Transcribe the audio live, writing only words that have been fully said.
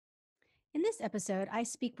In this episode, I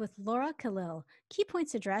speak with Laura Khalil. Key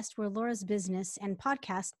points addressed were Laura's business and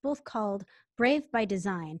podcast, both called Brave by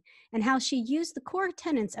Design, and how she used the core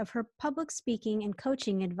tenets of her public speaking and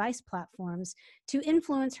coaching advice platforms to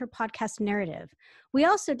influence her podcast narrative. We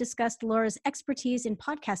also discussed Laura's expertise in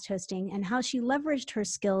podcast hosting and how she leveraged her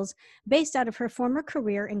skills based out of her former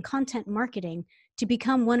career in content marketing to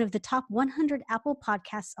become one of the top 100 Apple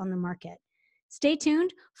podcasts on the market. Stay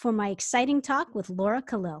tuned for my exciting talk with Laura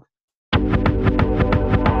Khalil.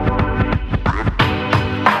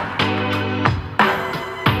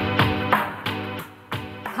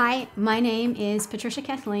 Hi, my name is Patricia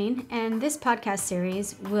Kathleen, and this podcast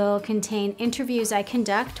series will contain interviews I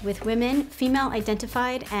conduct with women,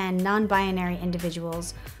 female-identified, and non-binary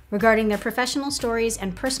individuals regarding their professional stories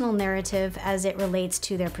and personal narrative as it relates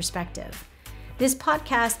to their perspective. This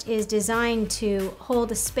podcast is designed to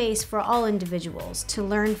hold a space for all individuals to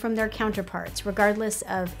learn from their counterparts, regardless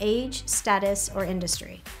of age, status, or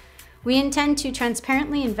industry. We intend to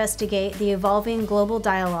transparently investigate the evolving global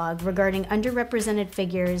dialogue regarding underrepresented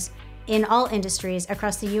figures in all industries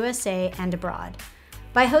across the USA and abroad.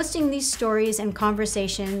 By hosting these stories and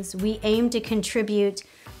conversations, we aim to contribute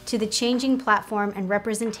to the changing platform and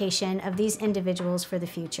representation of these individuals for the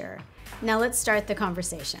future. Now let's start the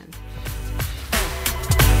conversation.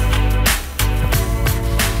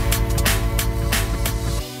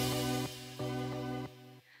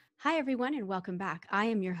 Hi, everyone, and welcome back. I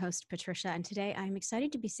am your host, Patricia, and today I'm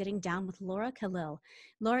excited to be sitting down with Laura Khalil.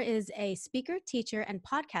 Laura is a speaker, teacher, and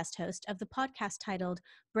podcast host of the podcast titled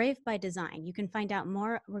Brave by Design. You can find out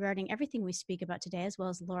more regarding everything we speak about today, as well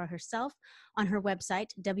as Laura herself, on her website,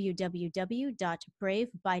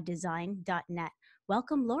 www.bravebydesign.net.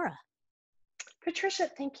 Welcome, Laura. Patricia,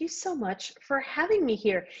 thank you so much for having me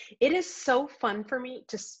here. It is so fun for me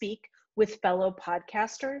to speak with fellow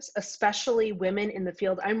podcasters, especially women in the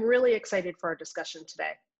field. I'm really excited for our discussion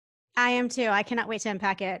today. I am too. I cannot wait to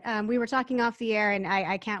unpack it. We were talking off the air, and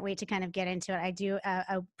I can't wait to kind of get into it. I do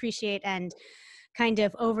appreciate and kind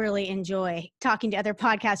of overly enjoy talking to other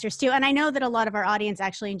podcasters too. And I know that a lot of our audience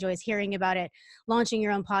actually enjoys hearing about it. Launching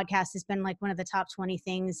your own podcast has been like one of the top 20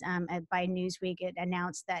 things by Newsweek. It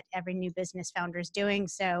announced that every new business founder is doing.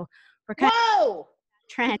 So we're kind of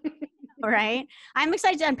trend. All right. I'm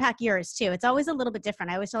excited to unpack yours too. It's always a little bit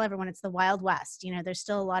different. I always tell everyone it's the Wild West. You know, there's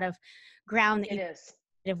still a lot of ground that it you is.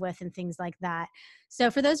 With and things like that.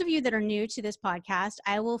 So for those of you that are new to this podcast,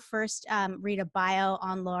 I will first read a bio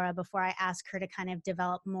on Laura before I ask her to kind of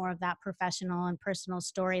develop more of that professional and personal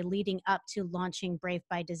story leading up to launching Brave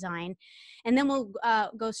by Design. And then we'll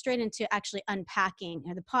go straight into actually unpacking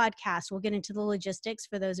the podcast. We'll get into the logistics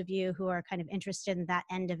for those of you who are kind of interested in that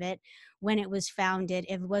end of it, when it was founded,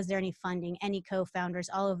 if was there any funding, any co-founders,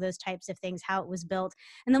 all of those types of things, how it was built.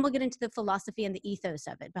 And then we'll get into the philosophy and the ethos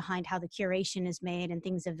of it, behind how the curation is made and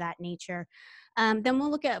things of that nature. Then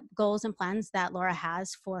we'll look at goals and plans that Laura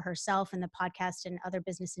has for herself and the podcast and other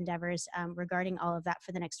business endeavors regarding all of that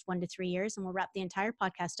for the next 1 to 3 years. And we'll wrap the entire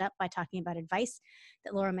podcast up by talking about advice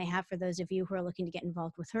that Laura may have for those of you who are looking to get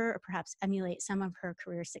involved with her or perhaps emulate some of her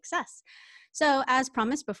career success. So as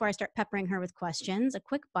promised, before I start peppering her with questions, a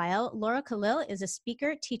quick bio. Laura Khalil is a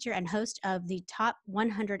speaker, teacher, and host of the top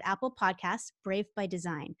 100 Apple podcasts, Brave by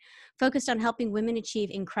Design, focused on helping women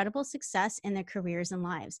achieve incredible success in their careers and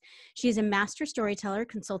lives. She is a master storyteller,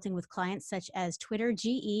 consulting with clients such as Twitter,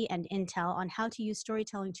 GE, and Intel on how to use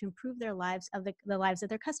storytelling to improve their lives of the lives of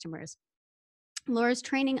their customers. Laura's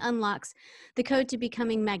training unlocks the code to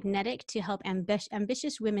becoming magnetic to help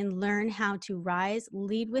ambitious women learn how to rise,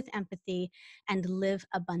 lead with empathy, and live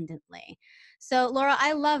abundantly. So, Laura,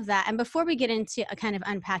 I love that. And before we get into a kind of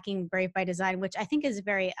unpacking Brave by Design, which I think is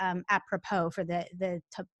very apropos for the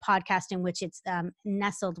podcast in which it's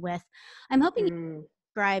nestled with, I'm hoping you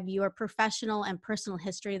describe your professional and personal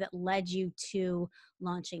history that led you to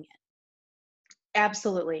launching it.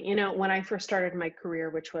 Absolutely. You know, when I first started my career,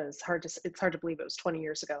 which was it's hard to believe it was 20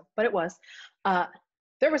 years ago, but it was,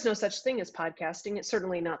 there was no such thing as podcasting. It's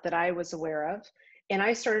certainly not that I was aware of. And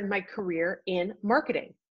I started my career in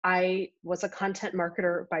marketing. I was a content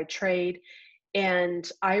marketer by trade,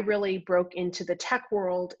 and I really broke into the tech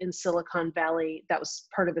world in Silicon Valley. That was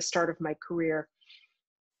part of the start of my career.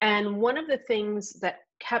 And one of the things that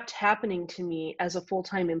kept happening to me as a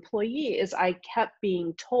full-time employee is I kept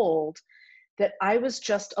being told that I was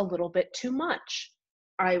just a little bit too much.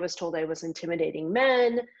 I was told I was intimidating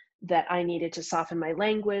men, that I needed to soften my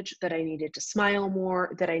language, that I needed to smile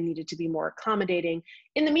more, that I needed to be more accommodating.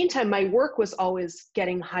 In the meantime, my work was always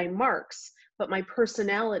getting high marks, but my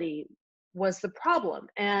personality was the problem.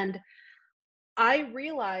 And I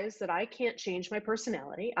realized that I can't change my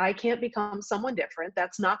personality. I can't become someone different.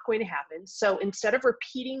 That's not going to happen. So instead of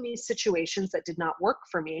repeating these situations that did not work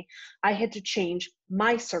for me, I had to change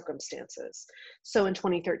my circumstances. So in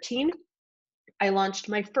 2013, I launched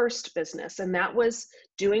my first business, and that was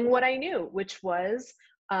doing what I knew, which was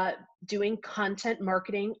doing content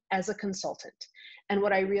marketing as a consultant. And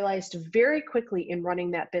what I realized very quickly in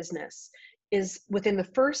running that business is within the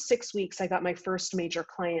first 6 weeks, I got my first major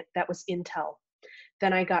client. That was Intel.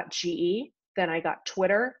 Then I got GE, then I got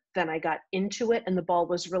Twitter, then I got Intuit, and the ball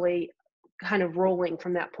was really kind of rolling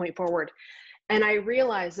from that point forward. And I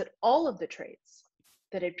realized that all of the traits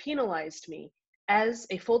that had penalized me as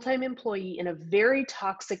a full-time employee in a very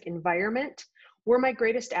toxic environment were my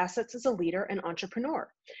greatest assets as a leader and entrepreneur.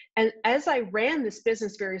 And as I ran this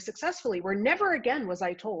business very successfully, where never again was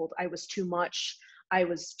I told I was too much, I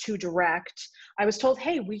was too direct. I was told,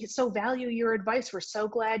 hey, we so value your advice. We're so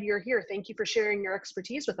glad you're here. Thank you for sharing your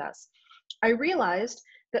expertise with us. I realized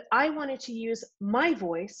that I wanted to use my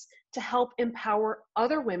voice to help empower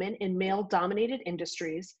other women in male-dominated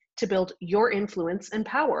industries to build your influence and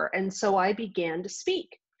power. And so I began to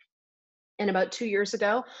speak. And about 2 years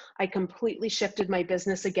ago, I completely shifted my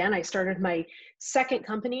business again. I started my second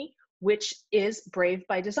company, which is Brave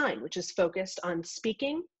by Design, which is focused on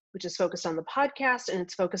speaking, which is focused on the podcast, and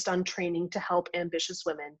it's focused on training to help ambitious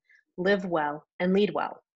women live well and lead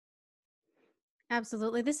well.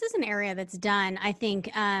 Absolutely. This is an area that's done, I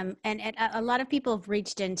think, and a lot of people have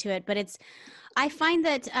reached into it, but I find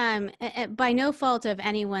that by no fault of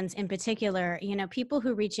anyone's in particular, people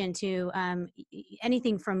who reach into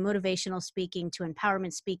anything from motivational speaking to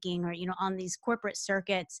empowerment speaking or, on these corporate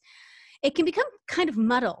circuits, it can become kind of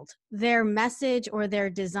muddled, their message or their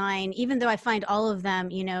design, even though I find all of them,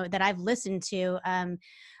 that I've listened to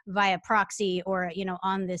via proxy or,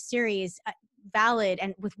 on this series, valid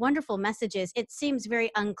and with wonderful messages. It seems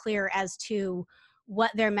very unclear as to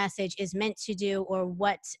what their message is meant to do or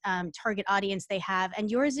what target audience they have.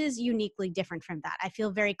 And yours is uniquely different from that. I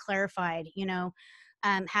feel very clarified,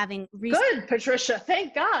 having Good, Patricia.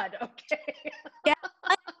 Thank God. Okay. yeah,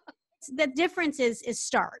 the difference is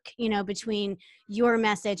stark, between your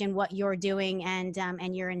message and what you're doing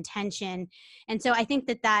and your intention. And so I think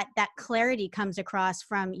that clarity comes across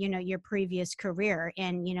from, your previous career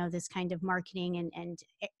in, this kind of marketing and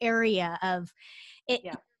area of it.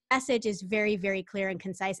 Yeah. Message is very, very clear and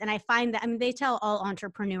concise. And I find that, they tell all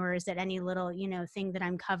entrepreneurs that any little, thing that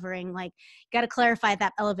I'm covering, like, you got to clarify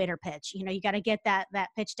that elevator pitch. You got to get that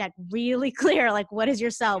pitch deck really clear. Like, what is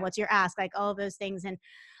your sell? Yeah. What's your ask? Like all of those things. And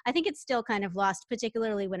I think it's still kind of lost,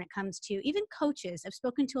 particularly when it comes to even coaches. I've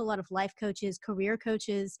spoken to a lot of life coaches, career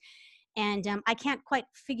coaches, and I can't quite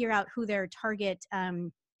figure out who their target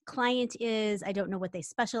client is. I don't know what they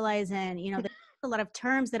specialize in. There's a lot of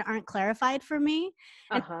terms that aren't clarified for me.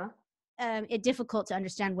 Uh-huh. It's difficult to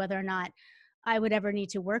understand whether or not I would ever need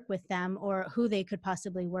to work with them or who they could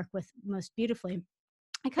possibly work with most beautifully.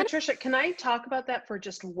 Patricia, can I talk about that for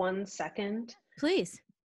just 1 second? Please.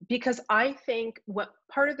 Because I think what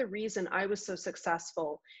part of the reason I was so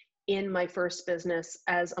successful in my first business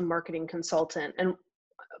as a marketing consultant, and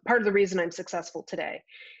part of the reason I'm successful today,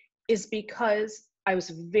 is because I was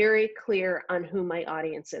very clear on who my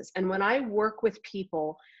audience is. And when I work with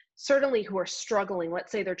people, certainly who are struggling,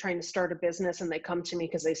 let's say they're trying to start a business and they come to me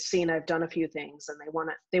because they've seen I've done a few things and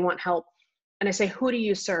they want help. And I say, who do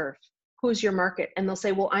you serve? Who's your market? And they'll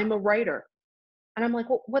say, well, I'm a writer. And I'm like,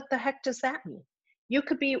 well, what the heck does that mean? You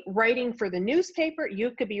could be writing for the newspaper.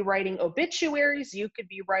 You could be writing obituaries. You could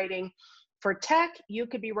be writing for tech. You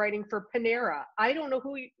could be writing for Panera. I don't know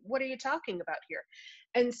what are you talking about here?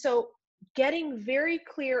 And so getting very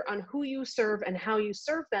clear on who you serve and how you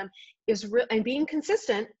serve them is real, and being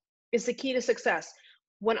consistent is the key to success.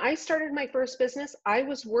 When I started my first business, I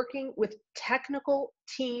was working with technical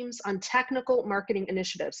teams on technical marketing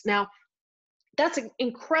initiatives. Now, that's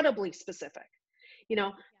incredibly specific.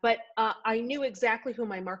 But I knew exactly who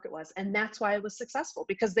my market was. And that's why I was successful,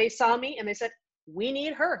 because they saw me and they said, we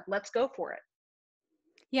need her, let's go for it.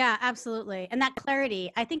 Yeah, absolutely. And that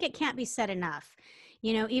clarity, I think it can't be said enough.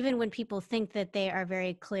 Even when people think that they are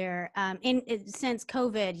very clear, since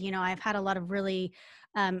COVID, I've had a lot of really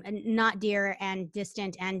not dear and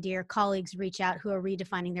distant and dear colleagues reach out who are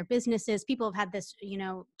redefining their businesses. People have had this,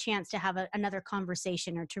 chance to have another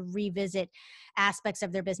conversation or to revisit aspects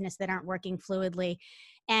of their business that aren't working fluidly.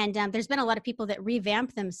 And there's been a lot of people that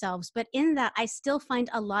revamp themselves, but in that, I still find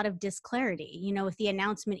a lot of disclarity, with the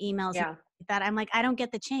announcement emails. Yeah. That I'm like, I don't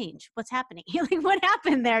get the change. What's happening? Like, what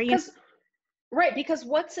happened there? Right, because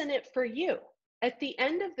what's in it for you? At the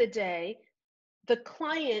end of the day, the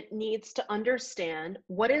client needs to understand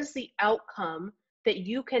what is the outcome that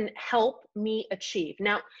you can help me achieve.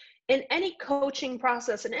 Now, in any coaching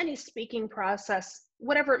process, in any speaking process,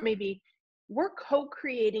 whatever it may be, we're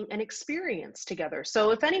co-creating an experience together.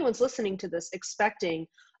 So if anyone's listening to this expecting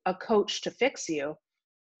a coach to fix you,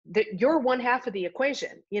 that you're one half of the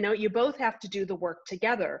equation. You both have to do the work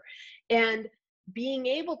together. And being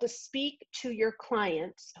able to speak to your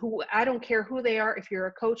clients, who, I don't care who they are, if you're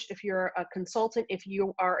a coach, if you're a consultant, if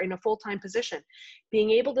you are in a full-time position, being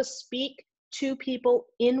able to speak to people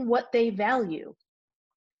in what they value,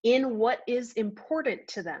 in what is important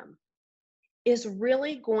to them, is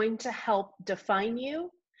really going to help define you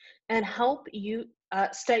and help you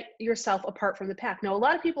set yourself apart from the pack. Now, a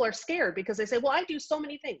lot of people are scared because they say, well, I do so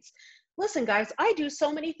many things. Listen, guys, I do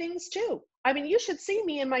so many things too. I mean, you should see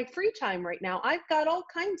me in my free time right now. I've got all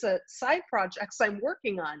kinds of side projects I'm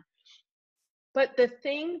working on. But the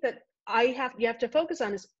thing that you have to focus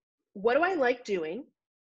on is, what do I like doing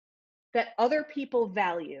that other people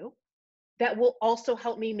value that will also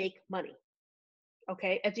help me make money?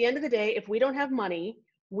 Okay. At the end of the day, if we don't have money,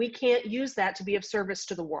 we can't use that to be of service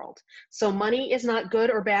to the world. So money is not good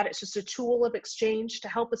or bad. It's just a tool of exchange to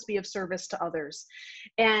help us be of service to others.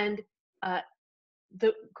 And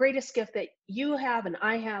the greatest gift that you have and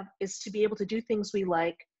I have is to be able to do things we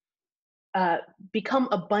like, become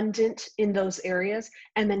abundant in those areas,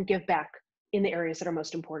 and then give back in the areas that are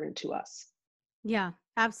most important to us. Yeah,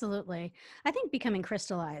 absolutely. I think becoming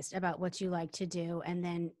crystallized about what you like to do and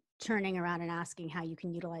then turning around and asking how you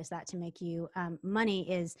can utilize that to make you money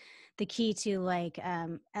is the key to like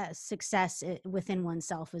success within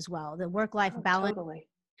oneself as well. The work-life Oh, balance, totally.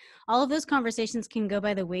 all of those conversations can go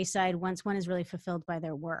by the wayside once one is really fulfilled by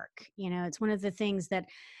their work. It's one of the things that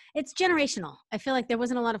it's generational. I feel like there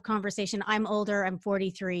wasn't a lot of conversation. I'm older, I'm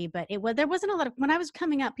 43, but there wasn't a lot of, when I was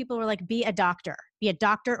coming up, people were like, be a doctor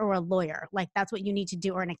or a lawyer. Like that's what you need to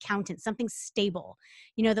do, or an accountant, something stable,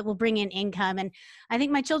 that will bring in income. And I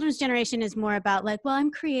think my children's generation is more about like, well,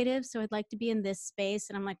 I'm creative, so I'd like to be in this space.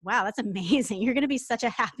 And I'm like, wow, that's amazing. You're going to be such a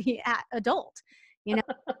happy adult,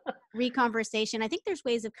 reconversation. I think there's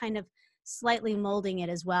ways of kind of slightly molding it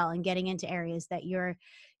as well and getting into areas that you're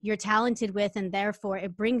talented with, and therefore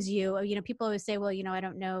it brings you, people always say, well, I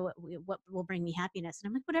don't know what will bring me happiness. And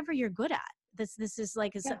I'm like, whatever you're good at. This is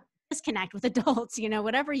like a Yeah, disconnect with adults,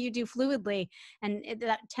 whatever you do fluidly, and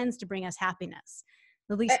that tends to bring us happiness.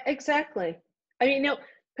 At least exactly. I mean,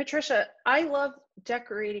 Patricia, I love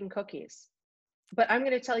decorating cookies. But I'm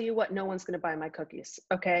going to tell you what, no one's going to buy my cookies.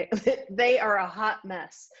 Okay. They are a hot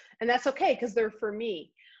mess, and that's okay, because they're for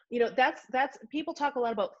me. That's people talk a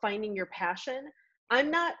lot about finding your passion.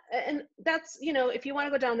 I'm not, and that's, if you want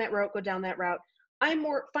to go down that route, go down that route. I'm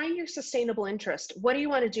more, find your sustainable interest. What do you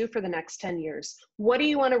want to do for the next 10 years? What do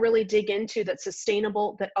you want to really dig into that's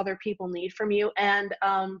sustainable, that other people need from you? And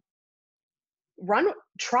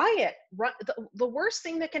try it. The worst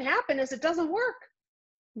thing that can happen is it doesn't work.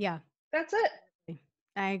 yeah. That's it.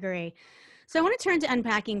 I agree. So I want to turn to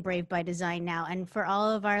unpacking Brave by Design now. And for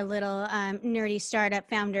all of our little nerdy startup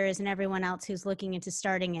founders and everyone else who's looking into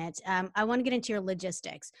starting it, I want to get into your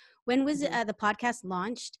logistics. When was Mhm. the podcast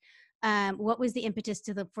launched? What was the impetus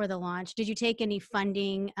for the launch? Did you take any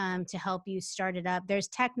funding to help you start it up? There's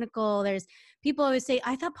people always say,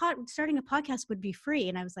 I thought starting a podcast would be free.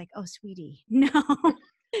 And I was like, oh, sweetie, no.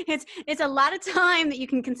 It's a lot of time that you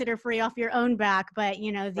can consider free off your own back. But,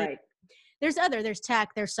 Right. there's tech,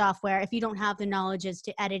 there's software. If you don't have the knowledge as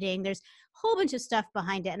to editing, there's a whole bunch of stuff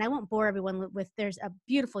behind it. And I won't bore everyone with, there's a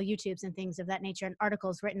beautiful YouTubes and things of that nature and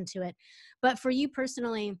articles written to it. But for you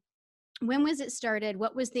personally, when was it started?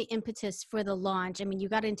 What was the impetus for the launch? I mean, you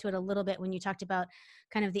got into it a little bit when you talked about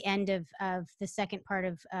kind of the end of the second part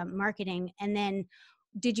of marketing. And then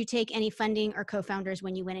did you take any funding or co-founders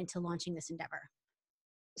when you went into launching this endeavor?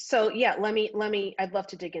 So yeah, I'd love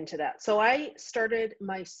to dig into that. So I started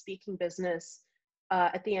my speaking business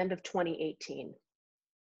at the end of 2018.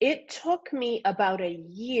 It took me about a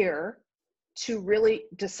year to really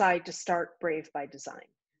decide to start Brave by Design.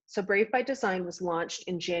 So Brave by Design was launched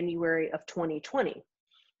in January of 2020.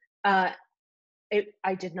 I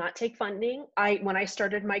did not take funding. When I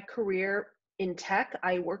started my career in tech,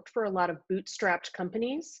 I worked for a lot of bootstrapped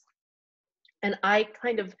companies. And I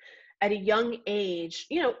kind of, at a young age,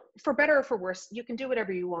 for better or for worse, you can do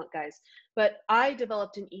whatever you want, guys. But I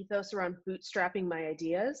developed an ethos around bootstrapping my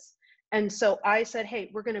ideas. And so I said, hey,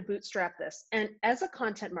 we're going to bootstrap this. And as a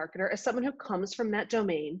content marketer, as someone who comes from that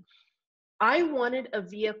domain, I wanted a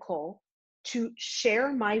vehicle to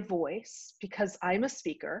share my voice, because I'm a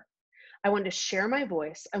speaker. I wanted to share my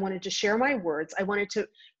voice. I wanted to share my words. I wanted to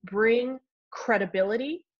bring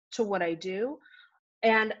credibility to what I do.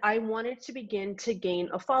 And I wanted to begin to gain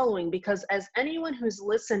a following because, as anyone who's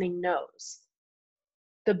listening knows,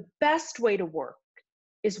 the best way to work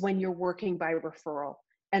is when you're working by referral.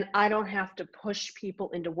 And I don't have to push people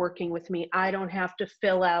into working with me. I don't have to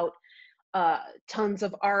fill out tons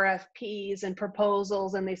of RFPs and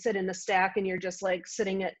proposals, and they sit in a stack, and you're just like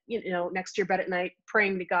sitting at, next to your bed at night,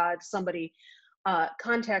 praying to God somebody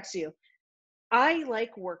contacts you. I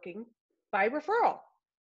like working by referral.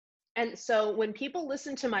 And so when people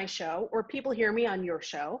listen to my show, or people hear me on your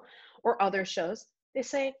show or other shows, they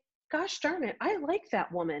say, gosh darn it, I like that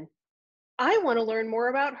woman. I want to learn more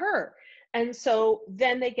about her. And so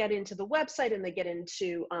then they get into the website, and they get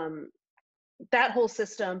into that whole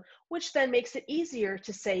system, which then makes it easier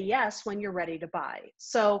to say yes when you're ready to buy.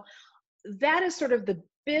 So that is sort of the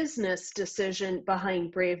business decision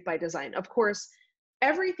behind Brave by Design. Of course,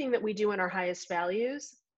 everything that we do in our highest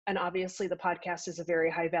values, and obviously the podcast is a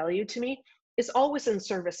very high value to me, is always in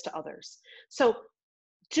service to others. So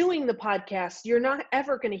doing the podcast, you're not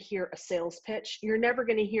ever going to hear a sales pitch. You're never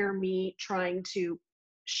going to hear me trying to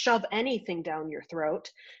shove anything down your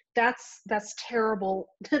throat. That's terrible.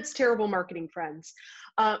 That's terrible marketing, friends.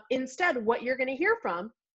 Instead, what you're going to hear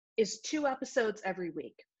from is 2 episodes every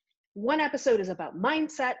week. One episode is about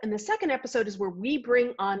mindset, and the second episode is where we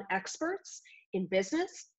bring on experts in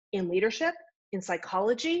business, in leadership, in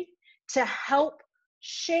psychology, to help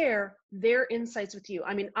share their insights with you.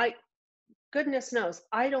 I mean, goodness knows,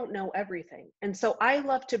 I don't know everything. And so I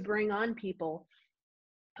love to bring on people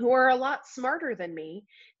who are a lot smarter than me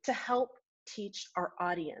to help teach our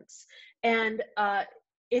audience. And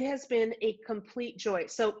it has been a complete joy.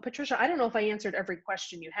 So Patricia, I don't know if I answered every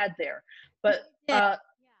question you had there, but Yeah.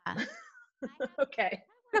 okay.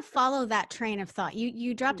 I want to follow that train of thought.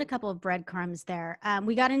 You dropped a couple of breadcrumbs there.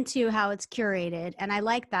 We got into how it's curated, and I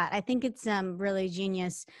like that. I think it's really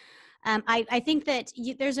genius. I think that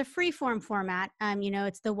there's a free form format.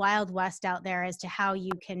 It's the Wild West out there as to how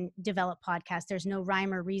you can develop podcasts. There's no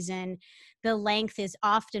rhyme or reason. The length is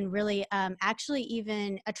often really actually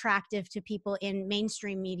even attractive to people in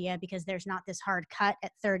mainstream media, because there's not this hard cut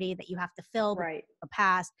at 30 that you have to fill right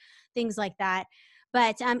past, things like that.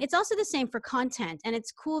 But it's also the same for content. And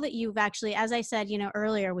it's cool that you've actually, as I said,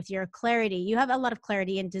 earlier, with your clarity, you have a lot of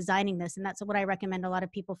clarity in designing this. And that's what I recommend a lot of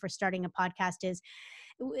people for starting a podcast is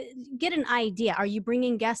get an idea. Are you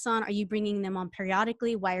bringing guests on? Are you bringing them on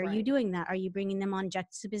periodically? Why are you doing that? Are you bringing them on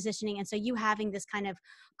juxtapositioning? And so you having this kind of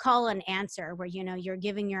call and answer where, you're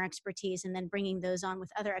giving your expertise and then bringing those on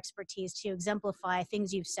with other expertise to exemplify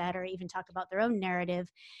things you've said or even talk about their own narrative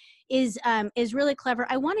is really clever.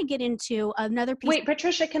 I want to get into another piece. Wait,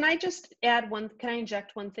 Patricia, can I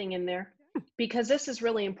inject one thing in there? Because this is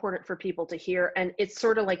really important for people to hear. And it's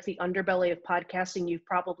sort of like the underbelly of podcasting. You've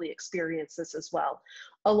probably experienced this as well.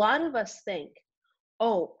 A lot of us think,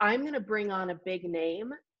 oh, I'm going to bring on a big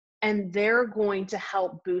name and they're going to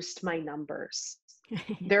help boost my numbers.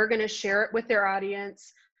 They're going to share it with their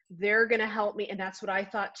audience. They're going to help me. And that's what I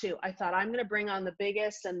thought too. I thought, I'm going to bring on the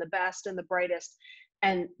biggest and the best and the brightest,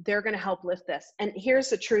 and they're going to help lift this. And here's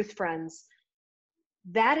the truth, friends.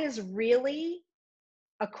 That is really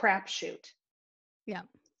a crapshoot. Yeah.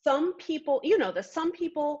 Some people, some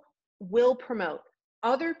people will promote.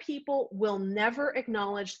 Other people will never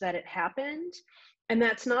acknowledge that it happened. And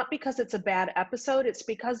that's not because it's a bad episode. It's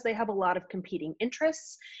because they have a lot of competing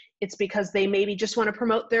interests. It's because they maybe just want to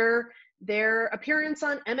promote their appearance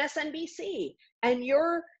on MSNBC. And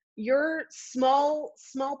you're small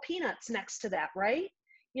peanuts next to that, right?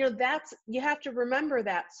 You have to remember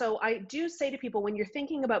that. So I do say to people, when you're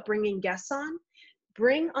thinking about bringing guests on,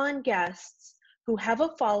 bring on guests who have a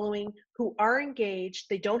following, who are engaged.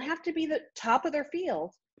 They don't have to be the top of their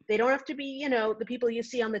field. They don't have to be, the people you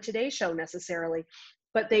see on the Today Show necessarily,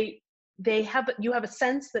 but you have a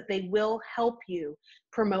sense that they will help you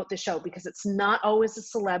promote the show, because it's not always the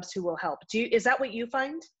celebs who will help. Is that what you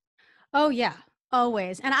find? Oh yeah,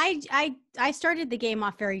 always. And I started the game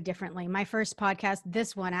off very differently. My first podcast,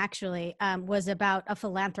 this one actually, was about a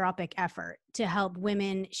philanthropic effort to help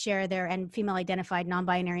women share and female identified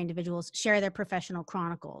non-binary individuals share their professional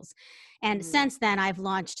chronicles. And since then, I've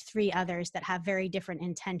launched 3 others that have very different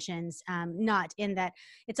intentions, not in that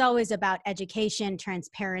it's always about education,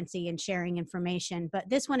 transparency, and sharing information. But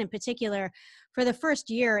this one in particular, for the first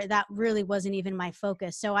year, that really wasn't even my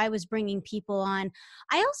focus. So I was bringing people on.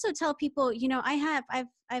 I also tell people,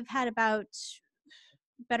 I've had about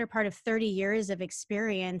better part of 30 years of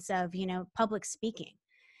experience of, public speaking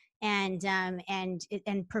and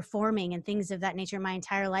performing and things of that nature my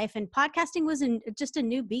entire life. And podcasting was just a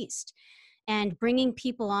new beast. and bringing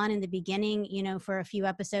people on in the beginning, for a few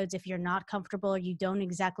episodes, if you're not comfortable or you don't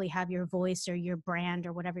exactly have your voice or your brand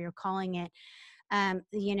or whatever you're calling it,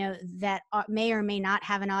 that may or may not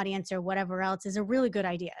have an audience or whatever else, is a really good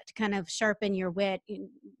idea to kind of sharpen your wit,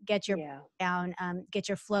 get your down, get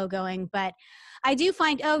your flow going. But I do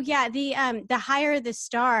find, the higher the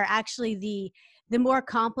star, actually the more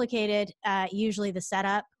complicated, usually the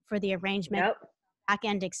setup for the arrangement. Yep. Back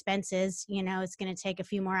end expenses, it's going to take a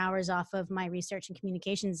few more hours off of my research and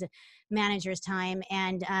communications manager's time.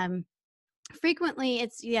 And frequently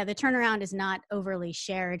the turnaround is not overly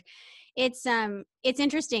shared. It's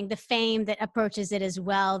interesting, the fame that approaches it as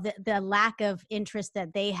well, the lack of interest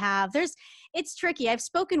that they have. It's tricky. I've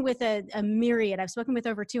spoken with a myriad. I've spoken with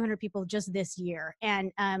over 200 people just this year.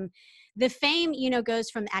 And the fame, goes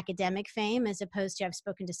from academic fame, as opposed to, I've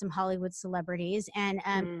spoken to some Hollywood celebrities, and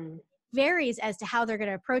varies as to how they're going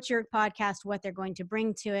to approach your podcast, what they're going to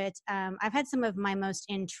bring to it. I've had some of my most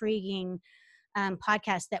intriguing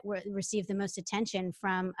podcasts that received the most attention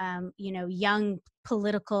from, young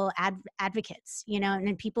political advocates,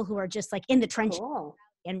 and people who are just like in the trenches. Cool.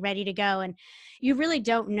 And ready to go. And you really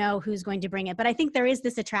don't know who's going to bring it. But I think there is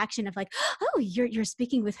this attraction of like, oh, you're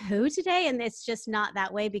speaking with who today? And it's just not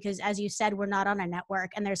that way, because as you said, we're not on a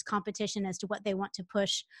network, and there's competition as to what they want to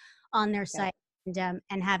push on their site.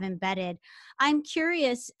 And have embedded. I'm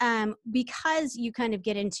curious, because you kind of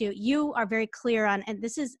get into, you are very clear on, and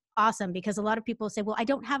this is awesome, because a lot of people say, well, I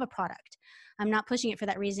don't have a product. I'm not pushing it for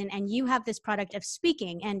that reason. And you have this product of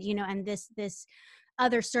speaking, and, and this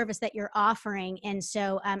other service that you're offering. And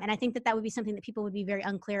so, and I think that would be something that people would be very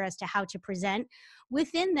unclear as to how to present.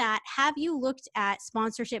 Within that, have you looked at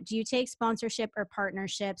sponsorship? Do you take sponsorship or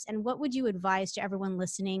partnerships? And what would you advise to everyone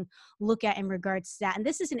listening look at in regards to that? And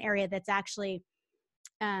this is an area that's actually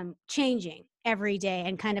changing every day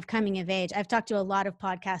and kind of coming of age. I've talked to a lot of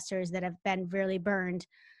podcasters that have been really burned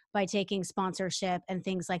by taking sponsorship and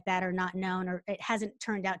things like that, are not known, or it hasn't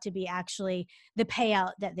turned out to be actually the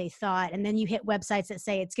payout that they thought. And then you hit websites that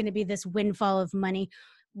say it's going to be this windfall of money.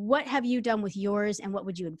 What have you done with yours, and what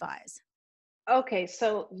would you advise? Okay,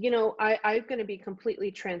 so, I'm going to be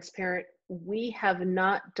completely transparent. We have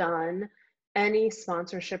not done any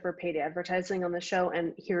sponsorship or paid advertising on the show.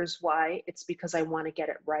 And here's why. It's because I want to get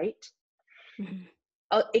it right.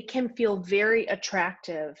 Mm-hmm. It can feel very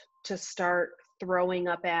attractive to start throwing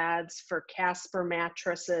up ads for Casper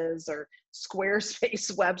mattresses or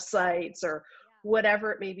Squarespace websites or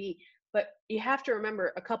whatever it may be. But you have to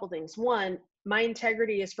remember a couple things. One, my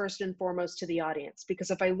integrity is first and foremost to the audience,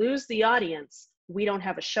 because if I lose the audience, we don't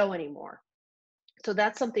have a show anymore. So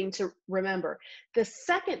that's something to remember. The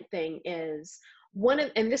second thing is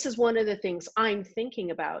and this is one of the things I'm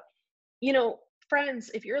thinking about,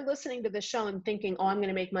 friends, if you're listening to the show and thinking, oh, I'm going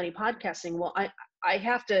to make money podcasting. Well, I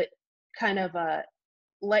have to kind of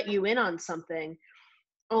let you in on something.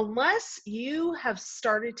 Unless you have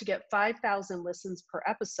started to get 5,000 listens per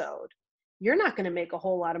episode, you're not going to make a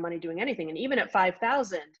whole lot of money doing anything. And even at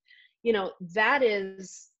 5,000,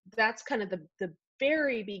 that's kind of the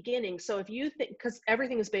very beginning. So if you think, because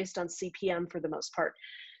everything is based on CPM for the most part.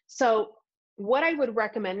 So what I would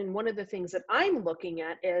recommend, and one of the things that I'm looking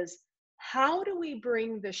at, is how do we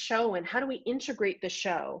bring the show and how do we integrate the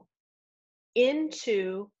show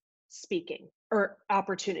into speaking or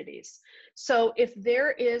opportunities? So if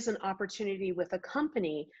there is an opportunity with a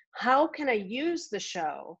company, how can I use the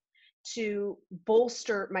show to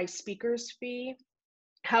bolster my speaker's fee?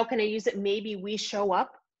 How can I use it? Maybe we show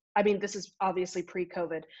up. I mean, this is obviously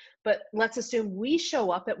pre-COVID, but let's assume we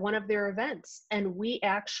show up at one of their events and we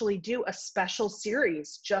actually do a special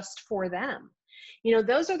series just for them.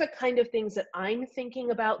 Those are the kind of things that I'm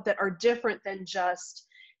thinking about that are different than just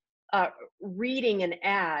reading an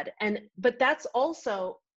ad. But that's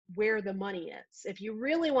also where the money is. If you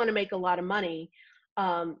really want to make a lot of money,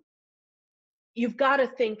 you've got to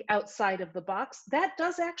think outside of the box. That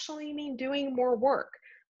does actually mean doing more work.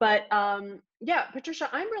 But Patricia,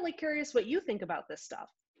 I'm really curious what you think about this stuff.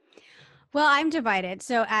 Well, I'm divided.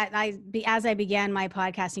 So as I began my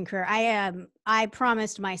podcasting career, I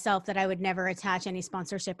promised myself that I would never attach any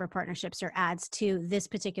sponsorship or partnerships or ads to this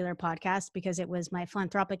particular podcast, because it was my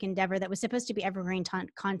philanthropic endeavor that was supposed to be evergreen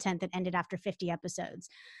content that ended after 50 episodes.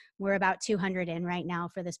 We're about 200 in right now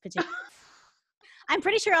for this particular. I'm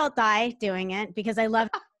pretty sure I'll die doing it, because I love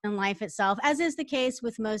in life itself, as is the case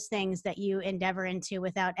with most things that you endeavor into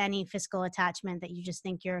without any fiscal attachment, that you just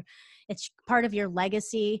think it's part of your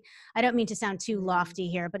legacy. I don't mean to sound too lofty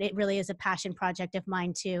here, but it really is a passion project of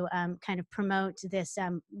mine to kind of promote this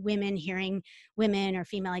women hearing women or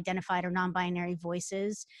female identified or non-binary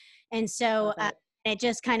voices. And so It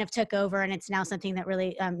just kind of took over, and it's now something that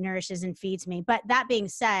really nourishes and feeds me. But that being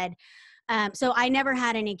said, so I never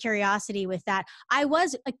had any curiosity with that. I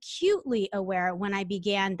was acutely aware when I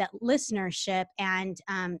began that listenership and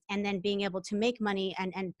then being able to make money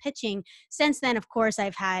and pitching. Since then, of course,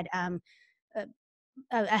 I've had a,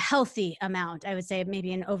 a healthy amount, I would say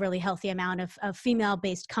maybe an overly healthy amount of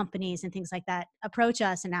female-based companies and things like that approach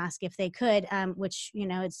us and ask if they could, which,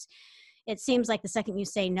 it seems like the second you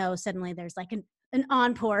say no, suddenly there's like an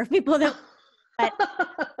encore of people that, but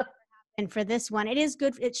and for this one, it is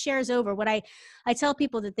good. It shares over. What I tell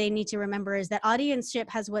people that they need to remember is that audienceship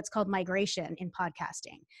has what's called migration in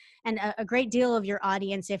podcasting. And a great deal of your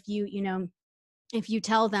audience, if if you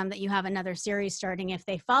tell them that you have another series starting, if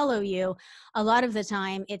they follow you, a lot of the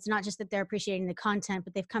time, it's not just that they're appreciating the content,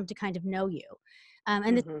 but they've come to kind of know you.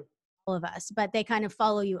 And this is all of us, but they kind of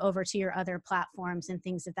follow you over to your other platforms and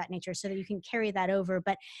things of that nature so that you can carry that over.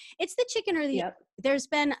 But it's the chicken or the egg. Yep. There's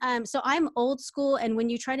been, so I'm old school. And when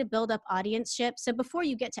you try to build up audienceship, so before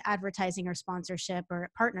you get to advertising or sponsorship or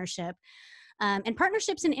partnership, and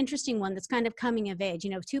partnership's an interesting one that's kind of coming of age.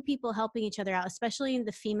 Two people helping each other out, especially in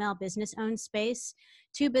the female business-owned space.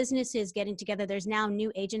 Two businesses getting together. There's now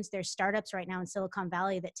new agents. There's startups right now in Silicon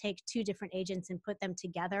Valley that take two different agents and put them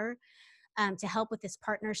together to help with this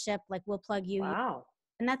partnership. Like, we'll plug you. Wow.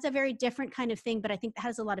 And that's a very different kind of thing, but I think that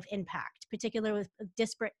has a lot of impact, particularly with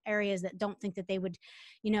disparate areas that don't think that they would,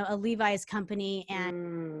 a Levi's company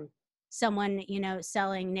and someone,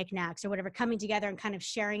 selling knickknacks or whatever, coming together and kind of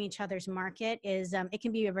sharing each other's market is, it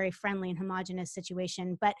can be a very friendly and homogenous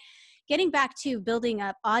situation. But getting back to building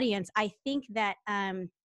up audience, I think that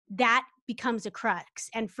that becomes a crux.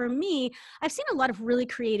 And for me, I've seen a lot of really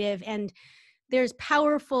creative and there's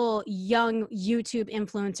powerful young YouTube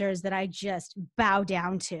influencers that I just bow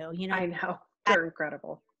down to, I know. They're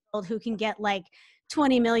incredible. Who can get like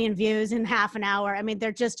 20 million views in half an hour. I mean,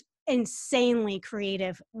 they're just insanely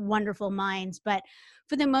creative, wonderful minds. But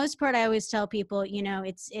for the most part, I always tell people,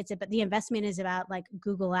 it's about the investment is about like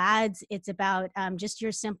Google Ads. It's about just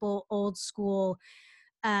your simple old school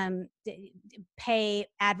pay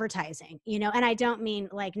advertising, and I don't mean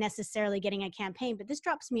like necessarily getting a campaign, but this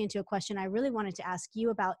drops me into a question I really wanted to ask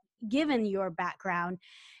you about. Given your background,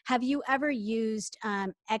 have you ever used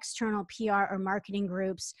external PR or marketing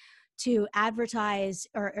groups to advertise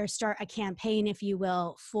or start a campaign, if you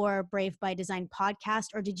will, for Brave by Design podcast?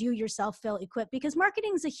 Or did you yourself feel equipped? Because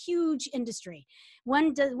marketing is a huge industry.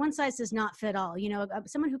 One size does not fit all.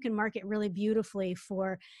 Someone who can market really beautifully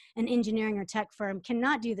for an engineering or tech firm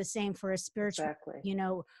cannot do the same for a spiritual,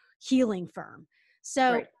 healing firm.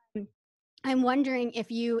 So right. I'm wondering if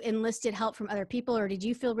you enlisted help from other people, or did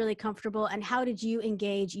you feel really comfortable? And how did you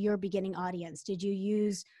engage your beginning audience? Did you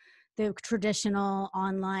use the traditional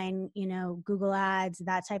online, Google Ads,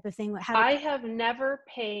 that type of thing? I have never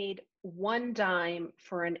paid one dime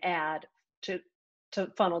for an ad to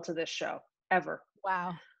funnel to this show, ever.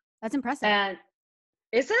 Wow. That's impressive. And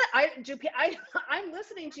is it? I'm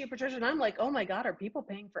listening to you, Patricia, and I'm like, oh my God, are people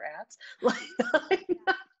paying for ads? Like, I'm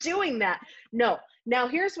not doing that. No. Now,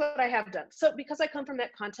 here's what I have done. So because I come from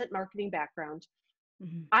that content marketing background,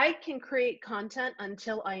 I can create content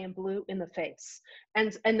until I am blue in the face.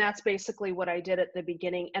 And that's basically what I did at the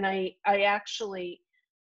beginning. And I actually,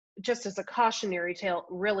 just as a cautionary tale,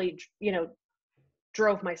 really,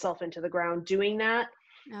 drove myself into the ground doing that.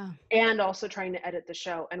 Oh. And also trying to edit the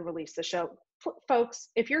show and release the show. Folks,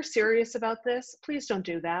 if you're serious about this, please don't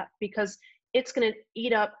do that, because it's going to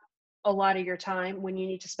eat up a lot of your time when you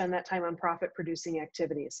need to spend that time on profit producing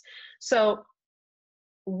activities. So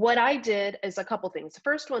what I did is a couple things. The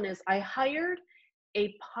first one is I hired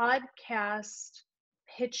a podcast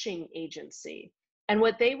pitching agency. And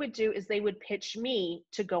what they would do is they would pitch me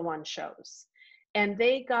to go on shows. And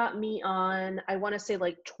they got me on, I want to say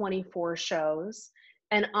like 24 shows.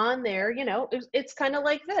 And on there, it's kind of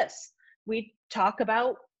like this. We talk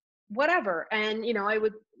about whatever. And, I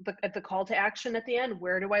would, at the call to action at the end,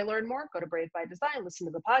 where do I learn more? Go to Brave by Design, listen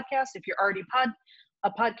to the podcast. If you're already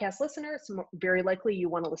a podcast listener, it's very likely you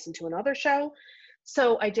want to listen to another show.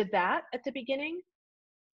 So I did that at the beginning,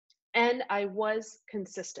 and I was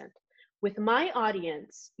consistent with my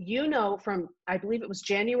audience. From, I believe it was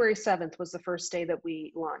January 7th was the first day that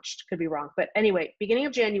we launched. Could be wrong. But anyway, beginning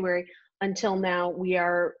of January until now, we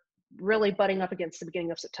are really butting up against the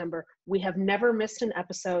beginning of September. We have never missed an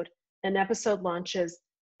episode. An episode launches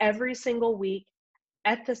every single week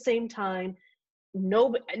at the same time.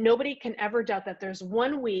 Nobody can ever doubt that. There's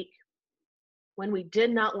 1 week when we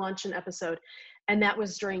did not launch an episode, and that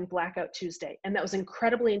was during Blackout Tuesday. And that was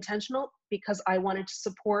incredibly intentional because I wanted to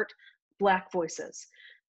support Black voices.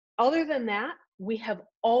 Other than that, we have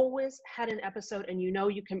always had an episode, and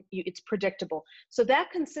it's predictable. So that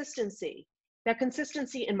consistency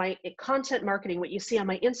in my content marketing, what you see on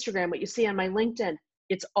my Instagram, what you see on my LinkedIn,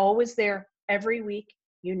 it's always there every week.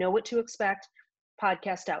 You know what to expect.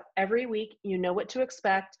 Podcast out every week. You know what to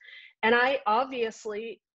expect. And I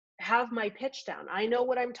obviously have my pitch down. I know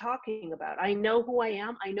what I'm talking about. I know who I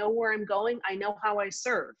am. I know where I'm going. I know how I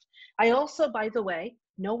serve. I also, by the way,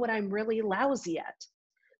 know what I'm really lousy at.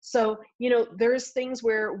 So, there's things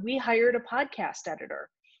where we hired a podcast editor.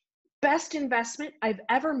 Best investment I've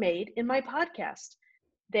ever made in my podcast.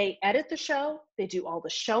 They edit the show. They do all the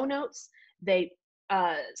show notes. They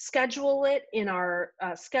schedule it in our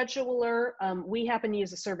scheduler. We happen to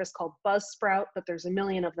use a service called Buzzsprout, but there's a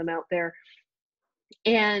million of them out there.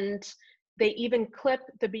 And they even clip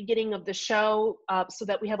the beginning of the show so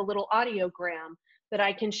that we have a little audiogram that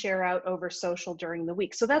I can share out over social during the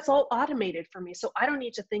week. So that's all automated for me. So I don't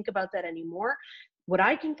need to think about that anymore. What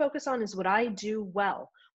I can focus on is what I do well,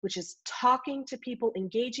 which is talking to people,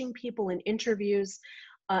 engaging people in interviews,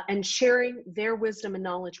 and sharing their wisdom and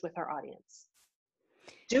knowledge with our audience.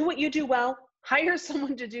 Do what you do well, hire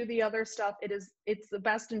someone to do the other stuff. It's the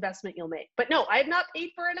best investment you'll make. But no, I have not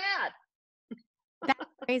paid for an ad.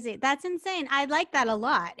 That's crazy. That's insane. I like that a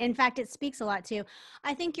lot. In fact, it speaks a lot too.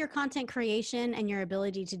 I think your content creation and your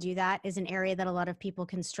ability to do that is an area that a lot of people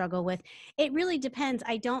can struggle with. It really depends.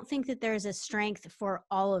 I don't think that there's a strength for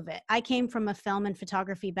all of it. I came from a film and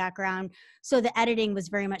photography background, so the editing was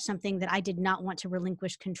very much something that I did not want to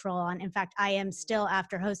relinquish control on. In fact, I am still,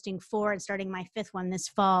 after hosting 4 and starting my 5th one this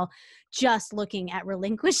fall, just looking at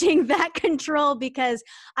relinquishing that control because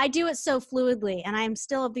I do it so fluidly, and I am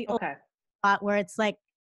still of the old where it's like,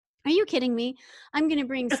 are you kidding me? I'm going to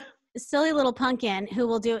bring silly little pumpkin who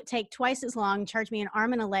will take twice as long, charge me an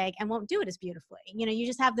arm and a leg, and won't do it as beautifully. You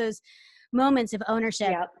just have those moments of ownership.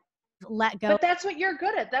 Yep. Let go. But that's what you're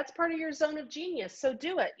good at. That's part of your zone of genius. So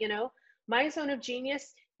do it. My zone of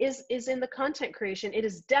genius is in the content creation. It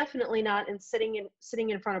is definitely not in sitting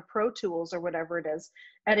in front of Pro Tools or whatever it is,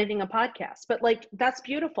 editing a podcast. But that's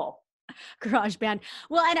beautiful. GarageBand.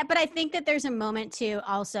 Well, but I think that there's a moment too,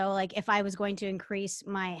 also, like if I was going to increase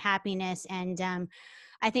my happiness, and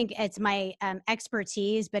I think it's my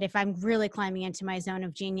expertise, but if I'm really climbing into my zone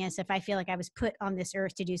of genius, if I feel like I was put on this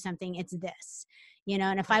earth to do something, it's this,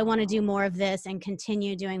 and if I want to do more of this and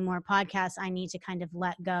continue doing more podcasts, I need to kind of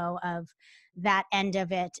let go of that end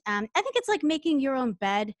of it. I think it's like making your own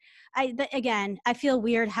bed. Again, I feel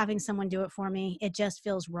weird having someone do it for me. It just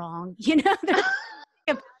feels wrong,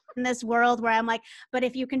 in this world where I'm like, but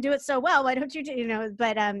if you can do it so well, why don't you do,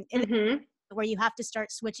 but where you have to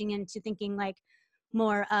start switching into thinking like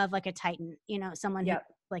more of like a Titan, someone who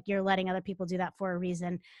like you're letting other people do that for a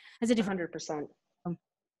reason. As a different 100%.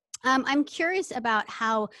 I'm curious about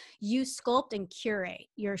how you sculpt and curate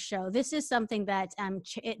your show. This is something that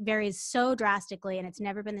it varies so drastically, and it's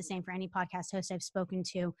never been the same for any podcast host I've spoken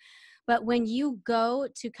to. But when you go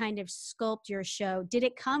to kind of sculpt your show, did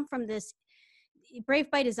it come from this?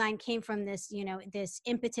 Brave by Design came from this, this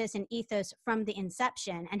impetus and ethos from the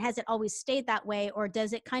inception. And has it always stayed that way, or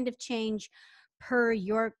does it kind of change per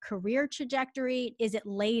your career trajectory? Is it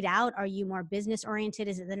laid out? Are you more business oriented?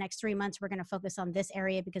 Is it the next 3 months we're going to focus on this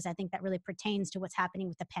area because I think that really pertains to what's happening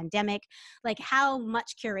with the pandemic? Like how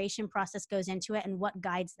much curation process goes into it and what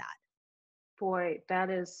guides that? Boy,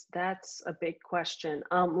 that's a big question.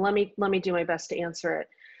 Let me do my best to answer it.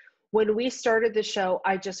 When we started the show,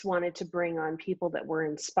 I just wanted to bring on people that were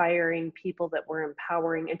inspiring, people that were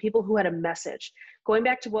empowering, and people who had a message. Going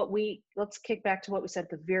back to let's kick back to what we said at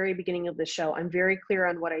the very beginning of the show. I'm very clear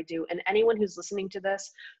on what I do. And anyone who's listening to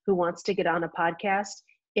this who wants to get on a podcast,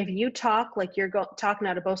 if you talk like you're talking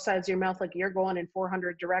out of both sides of your mouth, like you're going in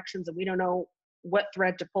 400 directions and we don't know what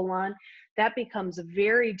thread to pull on, that becomes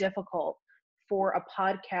very difficult for a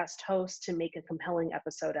podcast host to make a compelling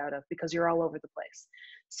episode out of because you're all over the place.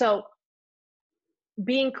 So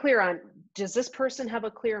being clear on, does this person have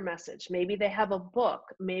a clear message? Maybe they have a book,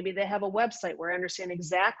 maybe they have a website where I understand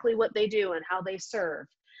exactly what they do and how they serve.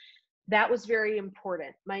 That was very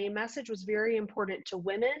important. My message was very important to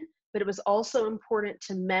women, but it was also important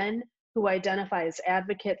to men who identify as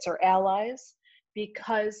advocates or allies,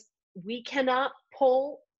 because we cannot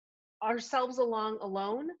pull ourselves along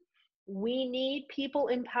alone. We need people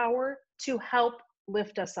in power to help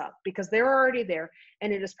lift us up because they're already there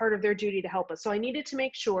and it is part of their duty to help us. So I needed to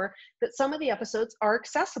make sure that some of the episodes are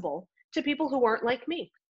accessible to people who aren't like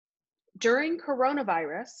me. During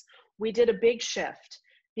coronavirus, we did a big shift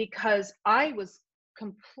because I was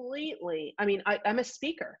completely, I'm a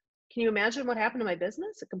speaker. Can you imagine what happened to my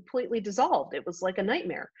business? It completely dissolved. It was like a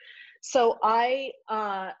nightmare. So I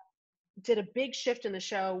did a big shift in the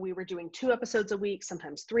show. We were doing 2 episodes a week,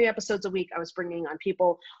 sometimes 3 episodes a week. I was bringing on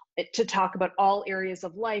people to talk about all areas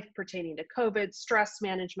of life pertaining to COVID, stress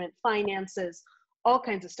management, finances, all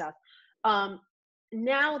kinds of stuff.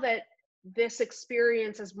 Now that this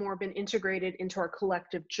experience has more been integrated into our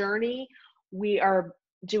collective journey, we are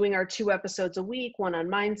doing our 2 episodes a week, one on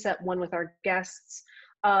mindset, one with our guests.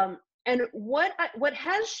 And what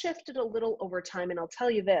has shifted a little over time, and I'll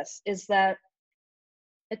tell you this, is that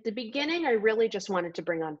at the beginning, I really just wanted to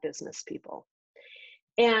bring on business people.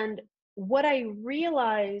 And what I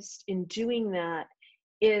realized in doing that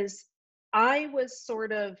is I was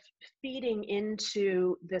sort of feeding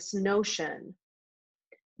into this notion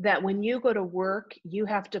that when you go to work, you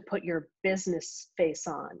have to put your business face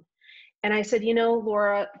on. And I said,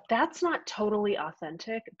 Laura, that's not totally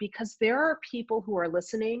authentic, because there are people who are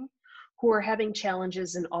listening who are having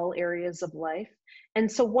challenges in all areas of life. And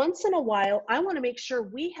so once in a while, I want to make sure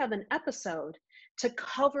we have an episode to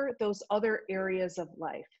cover those other areas of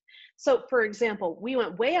life. So for example, we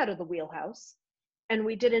went way out of the wheelhouse and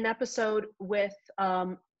we did an episode with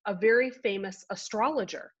a very famous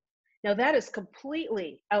astrologer. Now that is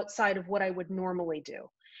completely outside of what I would normally do,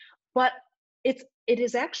 but it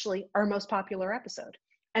is actually our most popular episode.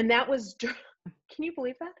 And that was, can you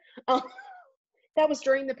believe that? That was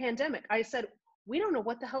during the pandemic. I said, we don't know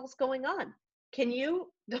what the hell's going on. You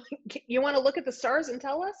want to look at the stars and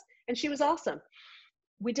tell us? And she was awesome.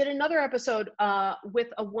 We did another episode with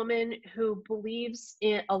a woman who believes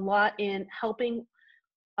a lot in helping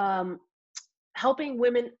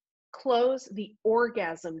women close the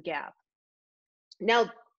orgasm gap.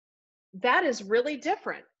 Now, that is really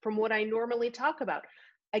different from what I normally talk about.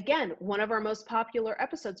 Again, one of our most popular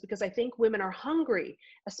episodes, because I think women are hungry,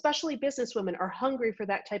 especially business women are hungry for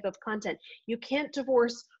that type of content. You can't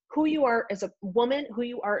divorce who you are as a woman, who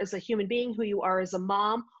you are as a human being, who you are as a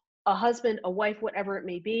mom, a husband, a wife, whatever it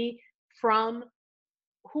may be, from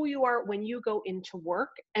who you are when you go into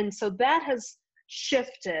work. And so that has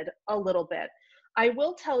shifted a little bit. I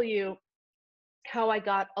will tell you how I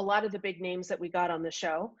got a lot of the big names that we got on the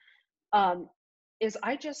show. Is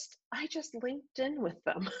I just linked in with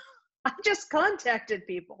them. I just contacted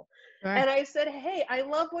people. Sure. And I said, hey, I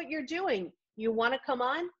love what you're doing. You want to come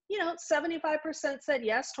on? 75% said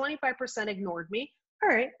yes, 25% ignored me. All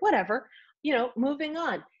right, whatever, moving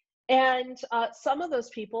on. And some of those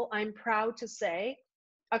people, I'm proud to say,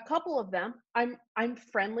 a couple of them I'm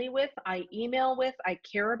friendly with, I email with, I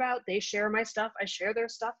care about, they share my stuff, I share their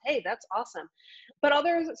stuff. Hey, that's awesome. But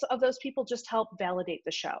others of those people just help validate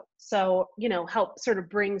the show. So, help sort of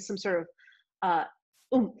bring some sort of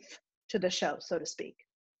oomph to the show, so to speak.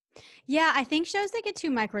 Yeah, I think shows that get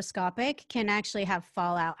too microscopic can actually have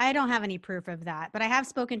fallout. I don't have any proof of that, but I have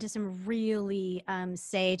spoken to some really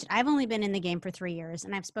sage. I've only been in the game for 3 years,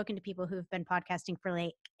 and I've spoken to people who've been podcasting for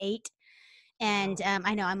like 8. And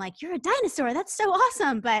I know I'm like, you're a dinosaur. That's so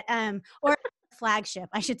awesome. But or flagship,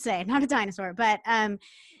 I should say, not a dinosaur. But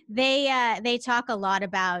they talk a lot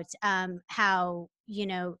about how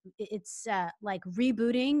it's like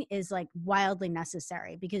rebooting is like wildly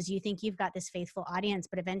necessary, because you think you've got this faithful audience,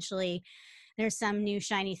 but eventually there's some new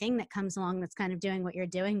shiny thing that comes along that's kind of doing what you're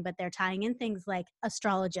doing, but they're tying in things like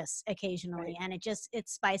astrologists occasionally, right. And it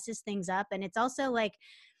spices things up. And it's also like,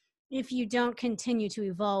 if you don't continue to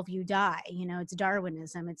evolve, you die. It's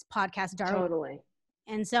Darwinism. It's podcast Darwin. Totally.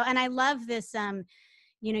 And so, and I love this,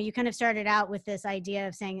 you kind of started out with this idea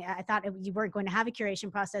of saying, I thought you weren't going to have a curation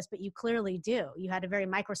process, but you clearly do. You had a very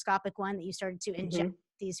microscopic one that you started to inject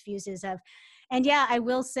these fuses of. And yeah, I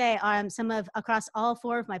will say across all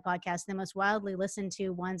 4 of my podcasts, the most wildly listened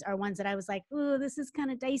to ones are ones that I was like, ooh, this is kind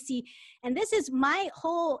of dicey. And this is my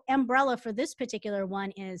whole umbrella for this particular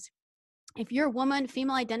one is, if you're a woman,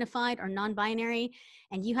 female identified, or non-binary,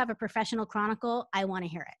 and you have a professional chronicle, I want to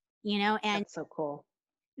hear it, and that's so cool.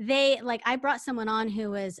 I brought someone on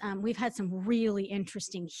who was, we've had some really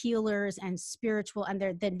interesting healers and spiritual, and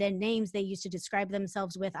the names they used to describe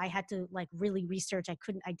themselves with, I had to really research. I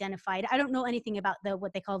couldn't identify it. I don't know anything about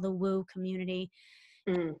what they call the woo community.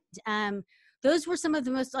 Those were some of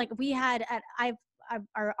the most, we had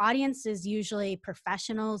our audience is usually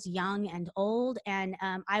professionals, young and old. And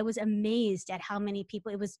I was amazed at how many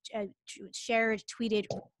people, it was shared, tweeted,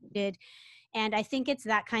 did. And I think it's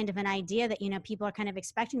that kind of an idea that, people are kind of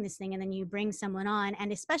expecting this thing, and then you bring someone on.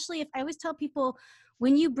 And especially if I always tell people,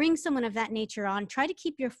 when you bring someone of that nature on, try to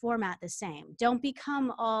keep your format the same. Don't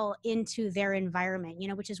become all into their environment,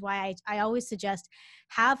 which is why I always suggest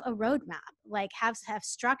have a roadmap, like have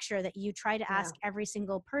structure that you try to Yeah. ask every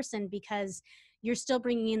single person, because you're still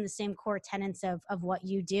bringing in the same core tenets of what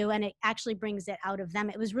you do. And it actually brings it out of them.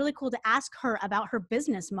 It was really cool to ask her about her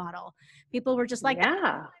business model. People were just like,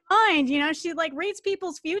 Yeah. mind, she like reads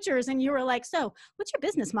people's futures. And you were like, so what's your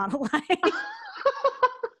business model like?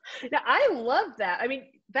 Now, I love that. I mean,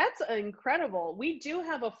 that's incredible. We do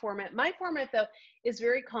have a format. My format, though, is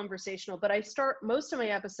very conversational, but I start most of my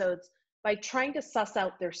episodes by trying to suss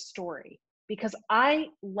out their story, because I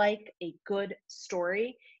like a good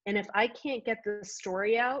story. And if I can't get the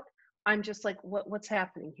story out, I'm just like, what's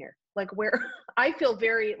happening here? Like, where I feel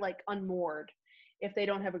very like unmoored if they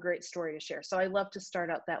don't have a great story to share. So I love to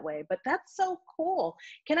start out that way, but that's so cool.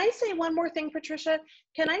 Can I say one more thing, Patricia?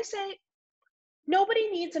 Can I say, nobody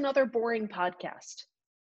needs another boring podcast.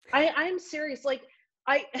 I'm serious. Like,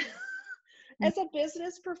 I, as a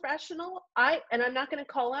business professional, and I'm not going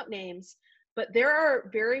to call out names, but there are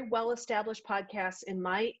very well-established podcasts in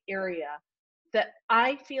my area that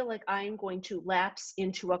I feel like I'm going to lapse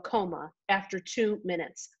into a coma after 2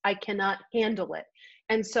 minutes. I cannot handle it.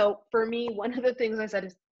 And so for me, one of the things I said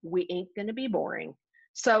is, we ain't going to be boring.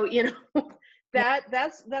 So,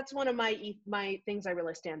 that's one of my things I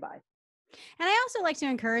really stand by. And I also like to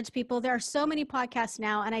encourage people. There are so many podcasts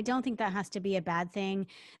now, and I don't think that has to be a bad thing.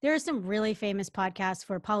 There are some really famous podcasts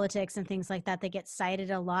for politics and things like that get cited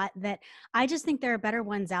a lot, that I just think there are better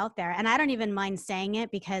ones out there. And I don't even mind saying it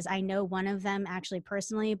because I know one of them actually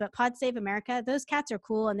personally, but Pod Save America, those cats are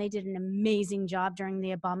cool, and they did an amazing job during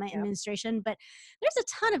the Obama administration. But there's a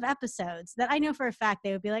ton of episodes that I know for a fact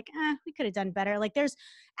they would be like, we could have done better. Like, there's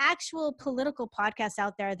actual political podcasts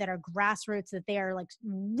out there that are grassroots, that they are like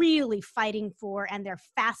really fighting for, and they're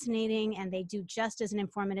fascinating, and they do just as an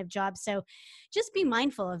informative job. So just be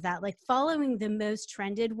mindful of that. Like, following the most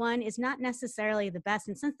trended one is not necessarily the best.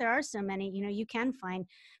 And since there are so many, you can find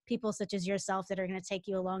people such as yourself that are going to take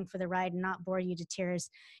you along for the ride and not bore you to tears.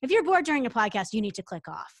 If you're bored during a podcast, you need to click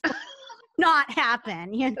off. Not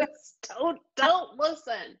happen. Don't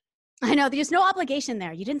listen. I know there's no obligation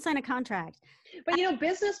there. You didn't sign a contract. But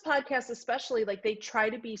business podcasts, especially, like, they try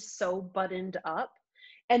to be so buttoned up.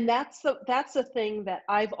 And that's the thing that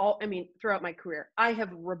throughout my career, I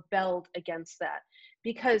have rebelled against that,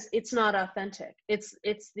 because it's not authentic.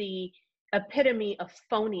 It's the epitome of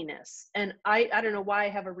phoniness. And I don't know why I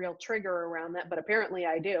have a real trigger around that, but apparently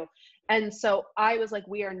I do. And so I was like,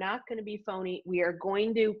 we are not going to be phony. We are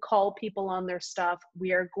going to call people on their stuff.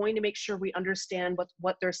 We are going to make sure we understand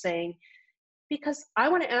what they're saying, because I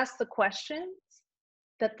want to ask the questions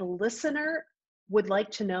that the listener would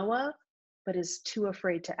like to know of, but is too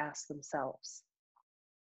afraid to ask themselves.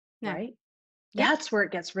 Yeah. Right? Yeah. That's where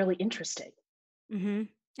it gets really interesting. Mm-hmm.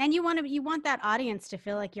 And you want that audience to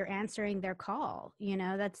feel like you're answering their call.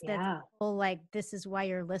 That's whole, like, this is why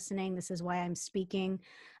you're listening. This is why I'm speaking.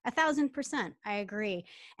 1,000%. I agree.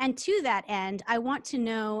 And to that end, I want to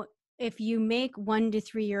know, if you make 1 to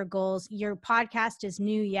 3 year goals, your podcast is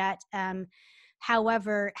new yet.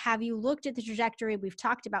 However, have you looked at the trajectory? We've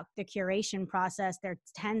talked about the curation process. There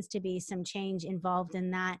tends to be some change involved in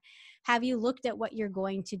that. Have you looked at what you're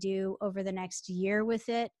going to do over the next year with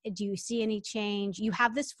it? Do you see any change? You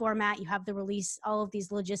have this format, you have the release, all of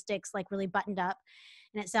these logistics like really buttoned up,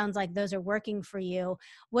 and it sounds like those are working for you.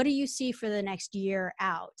 What do you see for the next year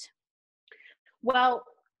out? Well,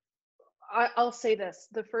 I'll say this.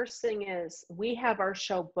 The first thing is, we have our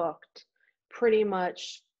show booked pretty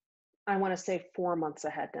much, I want to say 4 months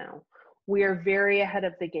ahead now. We are very ahead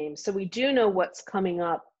of the game. So we do know what's coming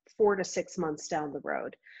up 4 to 6 months down the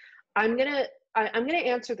road. I'm going to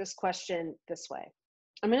answer this question this way.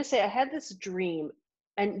 I'm going to say, I had this dream,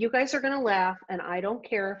 and you guys are going to laugh, and I don't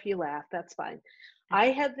care if you laugh. That's fine. I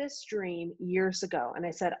had this dream years ago, and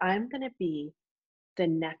I said, I'm going to be the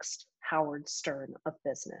next Howard Stern of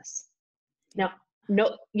business. Now,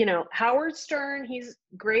 no, Howard Stern, he's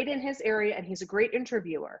great in his area, and he's a great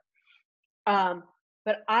interviewer.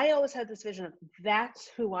 But I always had this vision of, that's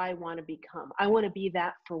who I want to become. I want to be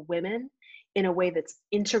that for women, in a way that's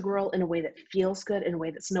integral, in a way that feels good, in a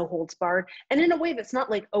way that's no holds barred, and in a way that's not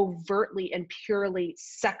like overtly and purely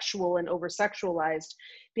sexual and over sexualized,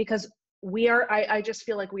 because I just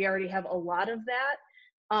feel like we already have a lot of that.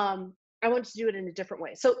 I want to do it in a different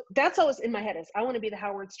way. So that's always in my head, is I want to be the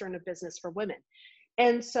Howard Stern of business for women.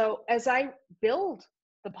 And so as I build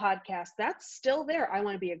the podcast, that's still there. I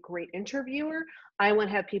want to be a great interviewer. I want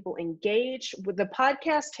to have people engage. With the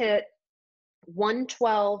podcast hit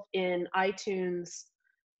 112 in iTunes,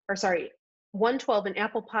 or sorry, 112 in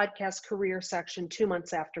Apple Podcast career section 2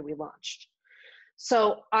 months after we launched.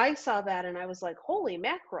 So I saw that and I was like, holy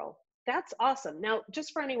mackerel, that's awesome. Now,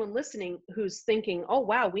 just for anyone listening who's thinking, oh,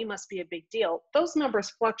 wow, we must be a big deal. Those numbers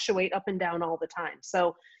fluctuate up and down all the time.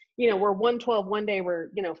 So, we're 112 one day, we're,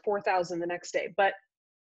 4,000 the next day. But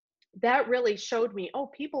that really showed me, oh,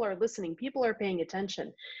 people are listening, people are paying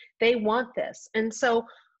attention. They want this. And so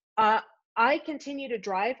I continue to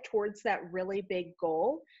drive towards that really big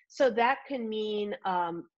goal. So that can mean,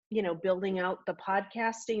 building out the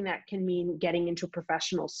podcasting. That can mean getting into a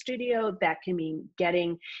professional studio. That can mean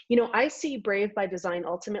getting, I see Brave by Design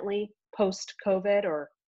ultimately post COVID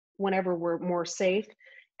or whenever we're more safe,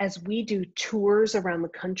 as we do tours around the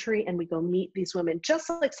country and we go meet these women, just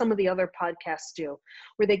like some of the other podcasts do,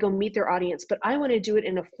 where they go meet their audience. But I want to do it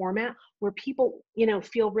in a format where people,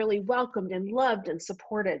 feel really welcomed and loved and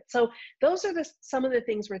supported. So those are some of the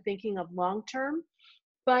things we're thinking of long-term.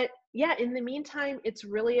 But yeah, in the meantime, it's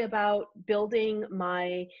really about building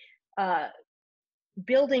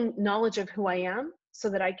building knowledge of who I am so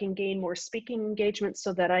that I can gain more speaking engagement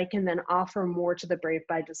so that I can then offer more to the Brave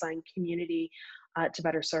by Design community to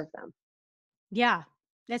better serve them. Yeah,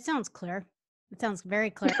 that sounds clear. It sounds very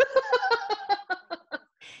clear.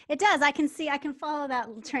 It does. I can follow that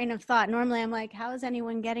train of thought. Normally I'm like, how is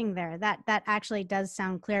anyone getting there? That actually does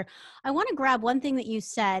sound clear. I want to grab one thing that you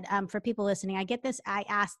said for people listening. I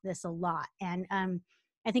ask this a lot, and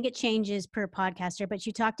I think it changes per podcaster, but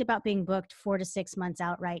you talked about being booked 4 to 6 months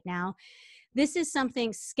out right now. This is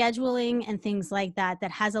something, scheduling and things like that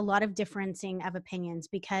has a lot of differencing of opinions,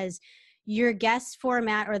 because your guest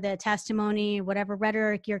format or the testimony, whatever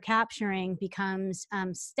rhetoric you're capturing, becomes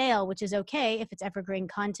stale, which is okay if it's evergreen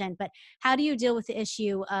content. But how do you deal with the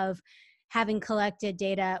issue of having collected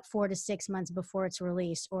data 4 to 6 months before it's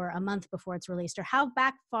released, or a month before it's released, or how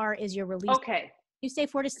back far is your release? Okay. You say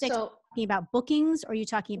 4 to 6, So talking about bookings, or are you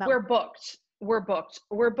talking about? We're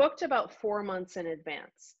booked about 4 months in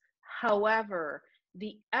advance. However,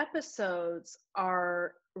 the episodes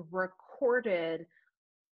are recorded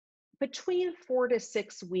between 4 to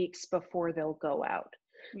 6 weeks before they'll go out.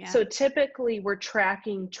 Yeah. So typically we're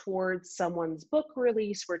tracking towards someone's book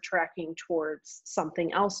release, we're tracking towards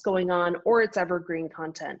something else going on, or it's evergreen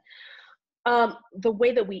content. The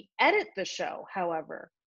way that we edit the show,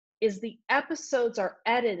 however, is the episodes are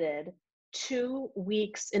edited 2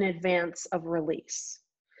 weeks in advance of release.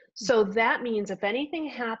 So that means if anything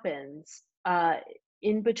happens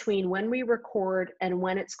in between when we record and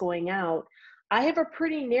when it's going out, I have a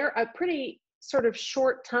pretty sort of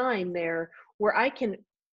short time there where I can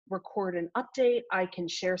record an update. I can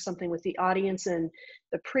share something with the audience in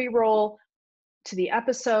the pre-roll to the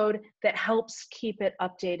episode that helps keep it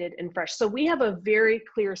updated and fresh. So we have a very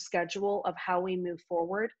clear schedule of how we move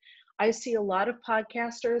forward. I see a lot of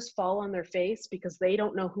podcasters fall on their face because they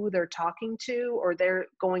don't know who they're talking to, or they're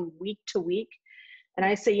going week to week. And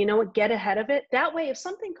I say, you know what, get ahead of it. That way, if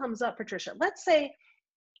something comes up, Patricia, let's say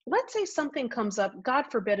something comes up, God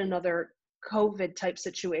forbid, another COVID type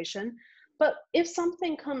situation. But if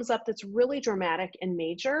something comes up that's really dramatic and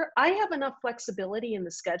major, I have enough flexibility in the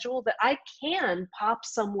schedule that I can pop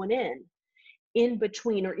someone in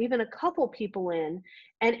between, or even a couple people in,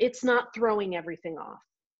 and it's not throwing everything off.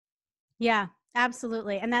 Yeah,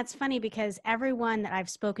 absolutely. And that's funny because everyone that I've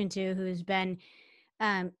spoken to who's been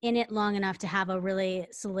in it long enough to have a really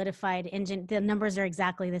solidified engine, the numbers are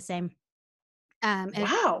exactly the same.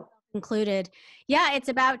 Wow. Included. Yeah, it's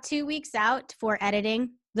about 2 weeks out for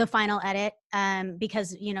editing, the final edit,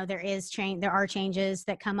 because there are changes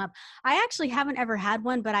that come up. I actually haven't ever had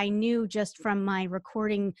one, but I knew just from my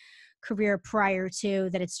recording career prior to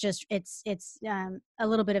that, it's a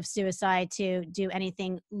little bit of suicide to do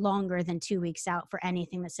anything longer than 2 weeks out for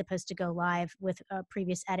anything that's supposed to go live with a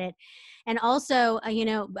previous edit. And also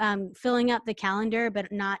filling up the calendar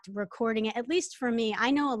but not recording it, at least for me. I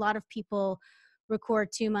know a lot of people record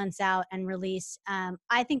 2 months out and release.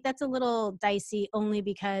 I think that's a little dicey, only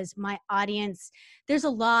because my audience, there's a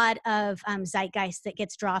lot of zeitgeist that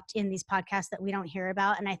gets dropped in these podcasts that we don't hear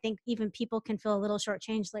about. And I think even people can feel a little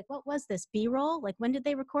shortchanged, like, what was this, B-roll? Like, when did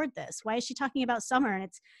they record this? Why is she talking about summer and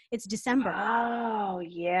it's December? Oh,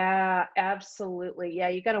 yeah, absolutely. Yeah,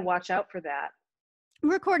 you got to watch out for that.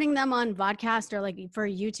 Recording them on vodcast or like for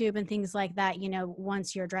YouTube and things like that,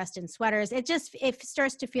 once you're dressed in sweaters, it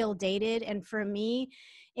starts to feel dated. And for me,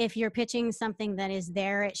 if you're pitching something that is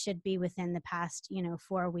there, it should be within the past,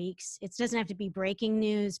 4 weeks. It doesn't have to be breaking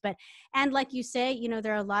news, and like you say,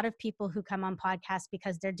 there are a lot of people who come on podcasts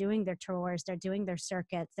because they're doing their tours, they're doing their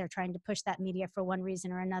circuits, they're trying to push that media for one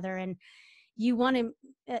reason or another. And you want to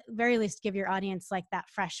at very least give your audience like that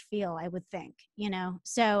fresh feel, I would think,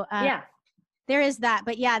 so yeah. There is that,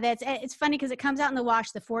 but yeah, it's funny because it comes out in the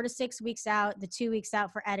wash the 4 to 6 weeks out, the 2 weeks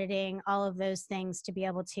out for editing, all of those things to be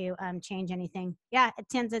able to change anything. Yeah, it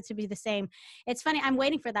tends to be the same. It's funny. I'm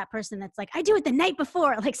waiting for that person that's like, I do it the night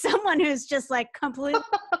before, like someone who's just like completely.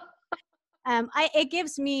 It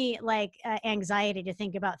gives me like anxiety to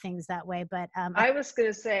think about things that way, but I was going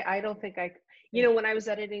to say, I don't think you know, when I was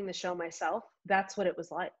editing the show myself, that's what it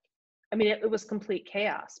was like. I mean, it was complete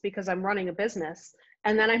chaos because I'm running a business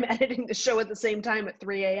and then I'm editing the show at the same time at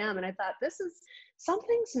 3 a.m. And I thought,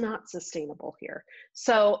 something's not sustainable here.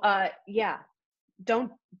 So, yeah,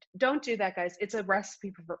 don't, don't do that, guys. It's a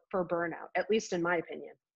recipe for burnout, at least in my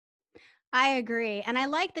opinion. I agree. And I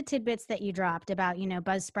like the tidbits that you dropped about,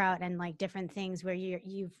 Buzzsprout and like different things where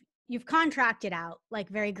you've contracted out like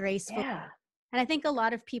very graceful. Yeah. And I think a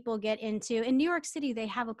lot of people get into, in New York City, they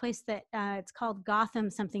have a place that it's called Gotham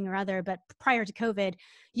something or other, but prior to COVID,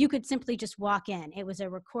 you could simply just walk in. It was a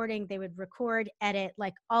recording. They would record, edit,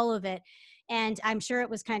 like all of it. And I'm sure it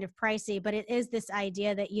was kind of pricey, but it is this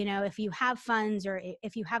idea that, if you have funds or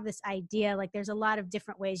if you have this idea, like there's a lot of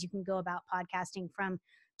different ways you can go about podcasting, from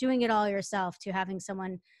doing it all yourself to having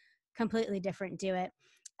someone completely different do it.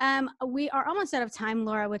 We are almost out of time,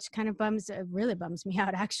 Laura, which kind of really bums me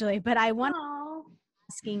out actually, but I want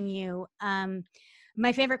asking you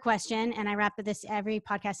my favorite question, and I wrap every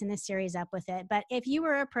podcast in this series up with it. But if you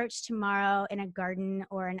were approached tomorrow in a garden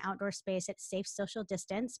or an outdoor space at safe social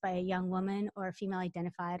distance by a young woman or a female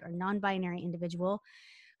identified or non-binary individual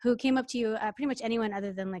who came up to you, pretty much anyone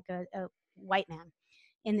other than like a white man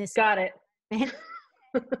in this. Got it.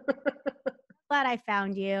 Glad I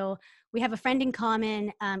found you. We have a friend in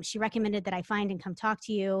common. She recommended that I find and come talk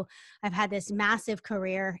to you. I've had this massive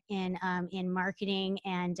career in marketing,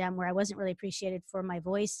 and where I wasn't really appreciated for my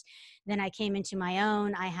voice. Then I came into my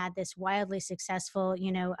own. I had this wildly successful,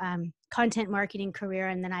 content marketing career,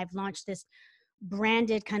 and then I've launched this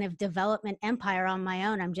branded kind of development empire on my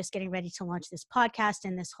own. I'm just getting ready to launch this podcast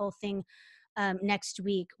and this whole thing next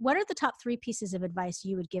week. What are the top 3 pieces of advice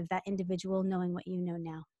you would give that individual knowing what you know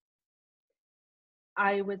now?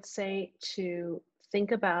 I would say to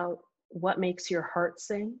think about what makes your heart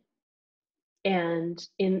sing, and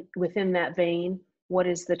within that vein, what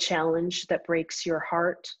is the challenge that breaks your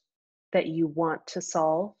heart that you want to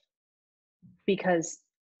solve? Because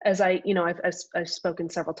as I've spoken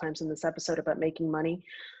several times in this episode about making money,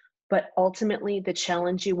 but ultimately the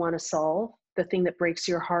challenge you want to solve, the thing that breaks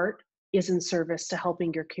your heart, is in service to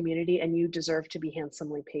helping your community, and you deserve to be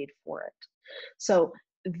handsomely paid for it. So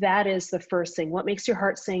that is the first thing. What makes your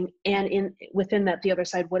heart sing? And within that, the other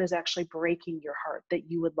side, what is actually breaking your heart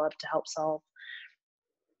that you would love to help solve?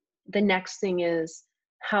 The next thing is,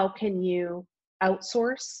 how can you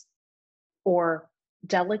outsource or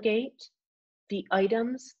delegate the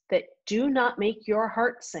items that do not make your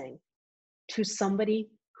heart sing to somebody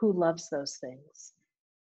who loves those things?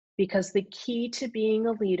 Because the key to being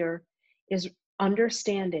a leader is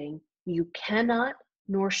understanding you cannot,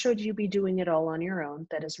 nor should you be doing it all on your own.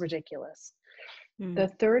 That is ridiculous.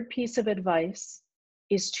 The third piece of advice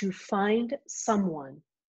is to find someone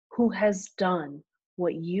who has done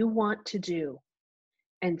what you want to do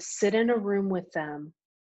and sit in a room with them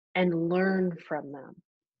and learn from them.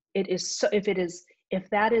 It is so, if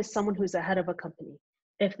that is someone who's a head of a company,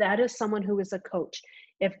 if that is someone who is a coach,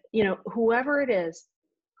 if whoever it is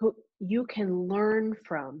who you can learn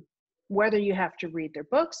from, whether you have to read their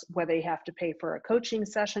books, whether you have to pay for a coaching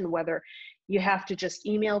session, whether you have to just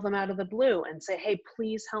email them out of the blue and say, hey,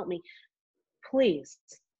 please help me. Please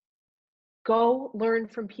go learn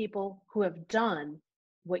from people who have done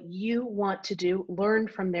what you want to do, learn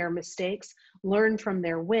from their mistakes, learn from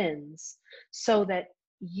their wins, so that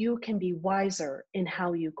you can be wiser in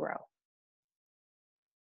how you grow.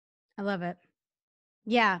 I love it.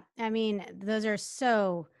 Yeah. I mean, those are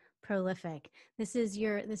so prolific. This is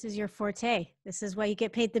your forte. This is why you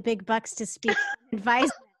get paid the big bucks to speak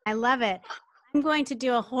advice. I love it. I'm going to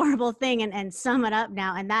do a horrible thing and sum it up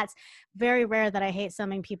now. And that's very rare that I hate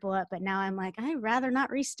summing people up, but now I'm like, I'd rather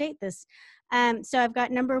not restate this. So I've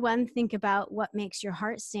got number 1, think about what makes your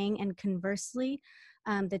heart sing, and conversely,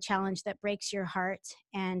 the challenge that breaks your heart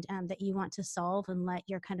and that you want to solve, and let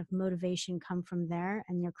your kind of motivation come from there,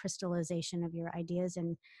 and your crystallization of your ideas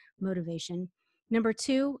and motivation. Number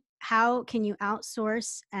 2, how can you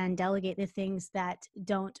outsource and delegate the things that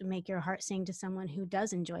don't make your heart sing to someone who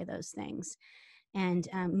does enjoy those things, and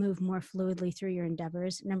move more fluidly through your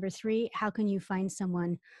endeavors? Number 3, how can you find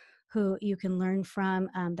someone who you can learn from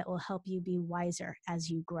that will help you be wiser as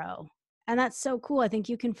you grow? And that's so cool. I think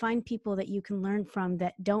you can find people that you can learn from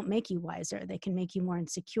that don't make you wiser. They can make you more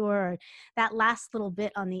insecure. That last little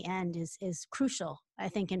bit on the end is crucial, I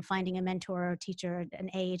think, in finding a mentor or teacher, an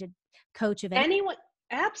aide, a coach of any. Anyone,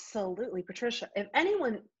 absolutely, Patricia. If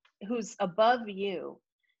anyone who's above you,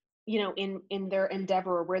 in their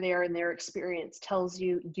endeavor or where they are in their experience tells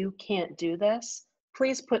you you can't do this,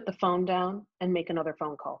 please put the phone down and make another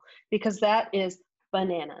phone call, because that is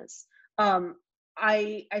bananas. um,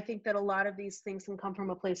 I think that a lot of these things can come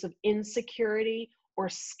from a place of insecurity or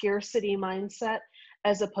scarcity mindset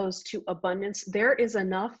as opposed to abundance. There is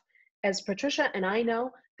enough, as Patricia and I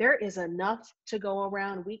know, there is enough to go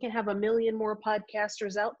around. We can have a million more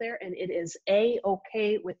podcasters out there, and it is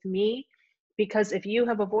a-okay with me, because if you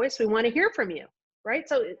have a voice, we want to hear from you, right?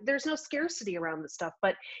 So there's no scarcity around this stuff.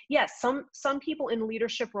 But yes, some people in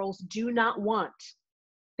leadership roles do not want,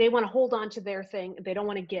 they want to hold on to their thing, they don't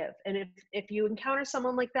want to give. And if you encounter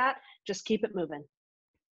someone like that, just keep it moving.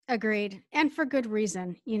 Agreed. And for good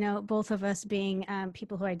reason. Both of us being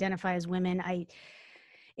people who identify as women,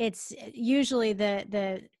 it's usually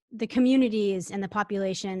the communities and the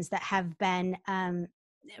populations that have been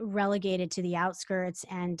relegated to the outskirts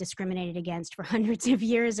and discriminated against for hundreds of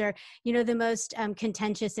years are, the most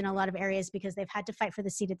contentious in a lot of areas because they've had to fight for the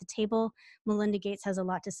seat at the table. Melinda Gates has a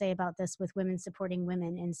lot to say about this with women supporting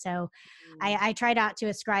women. And so I try not to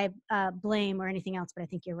ascribe blame or anything else, but I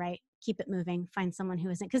think you're right. Keep it moving. Find someone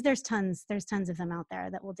who isn't, because there's tons of them out there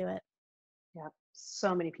that will do it. Yeah,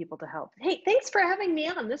 so many people to help. Hey, thanks for having me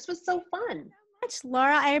on. This was so fun. Much,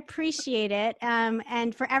 Laura. I appreciate it.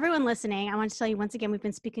 And for everyone listening, I want to tell you once again, we've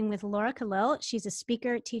been speaking with Laura Khalil. She's a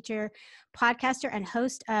speaker, teacher, podcaster, and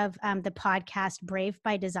host of the podcast Brave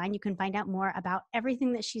by Design. You can find out more about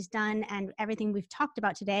everything that she's done and everything we've talked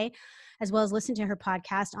about today, as well as listen to her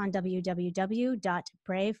podcast on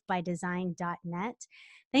www.bravebydesign.net.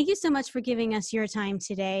 Thank you so much for giving us your time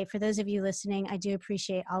today. For those of you listening, I do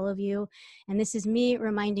appreciate all of you. And this is me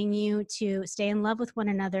reminding you to stay in love with one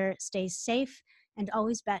another, stay safe, and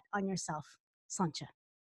always bet on yourself. Slancha.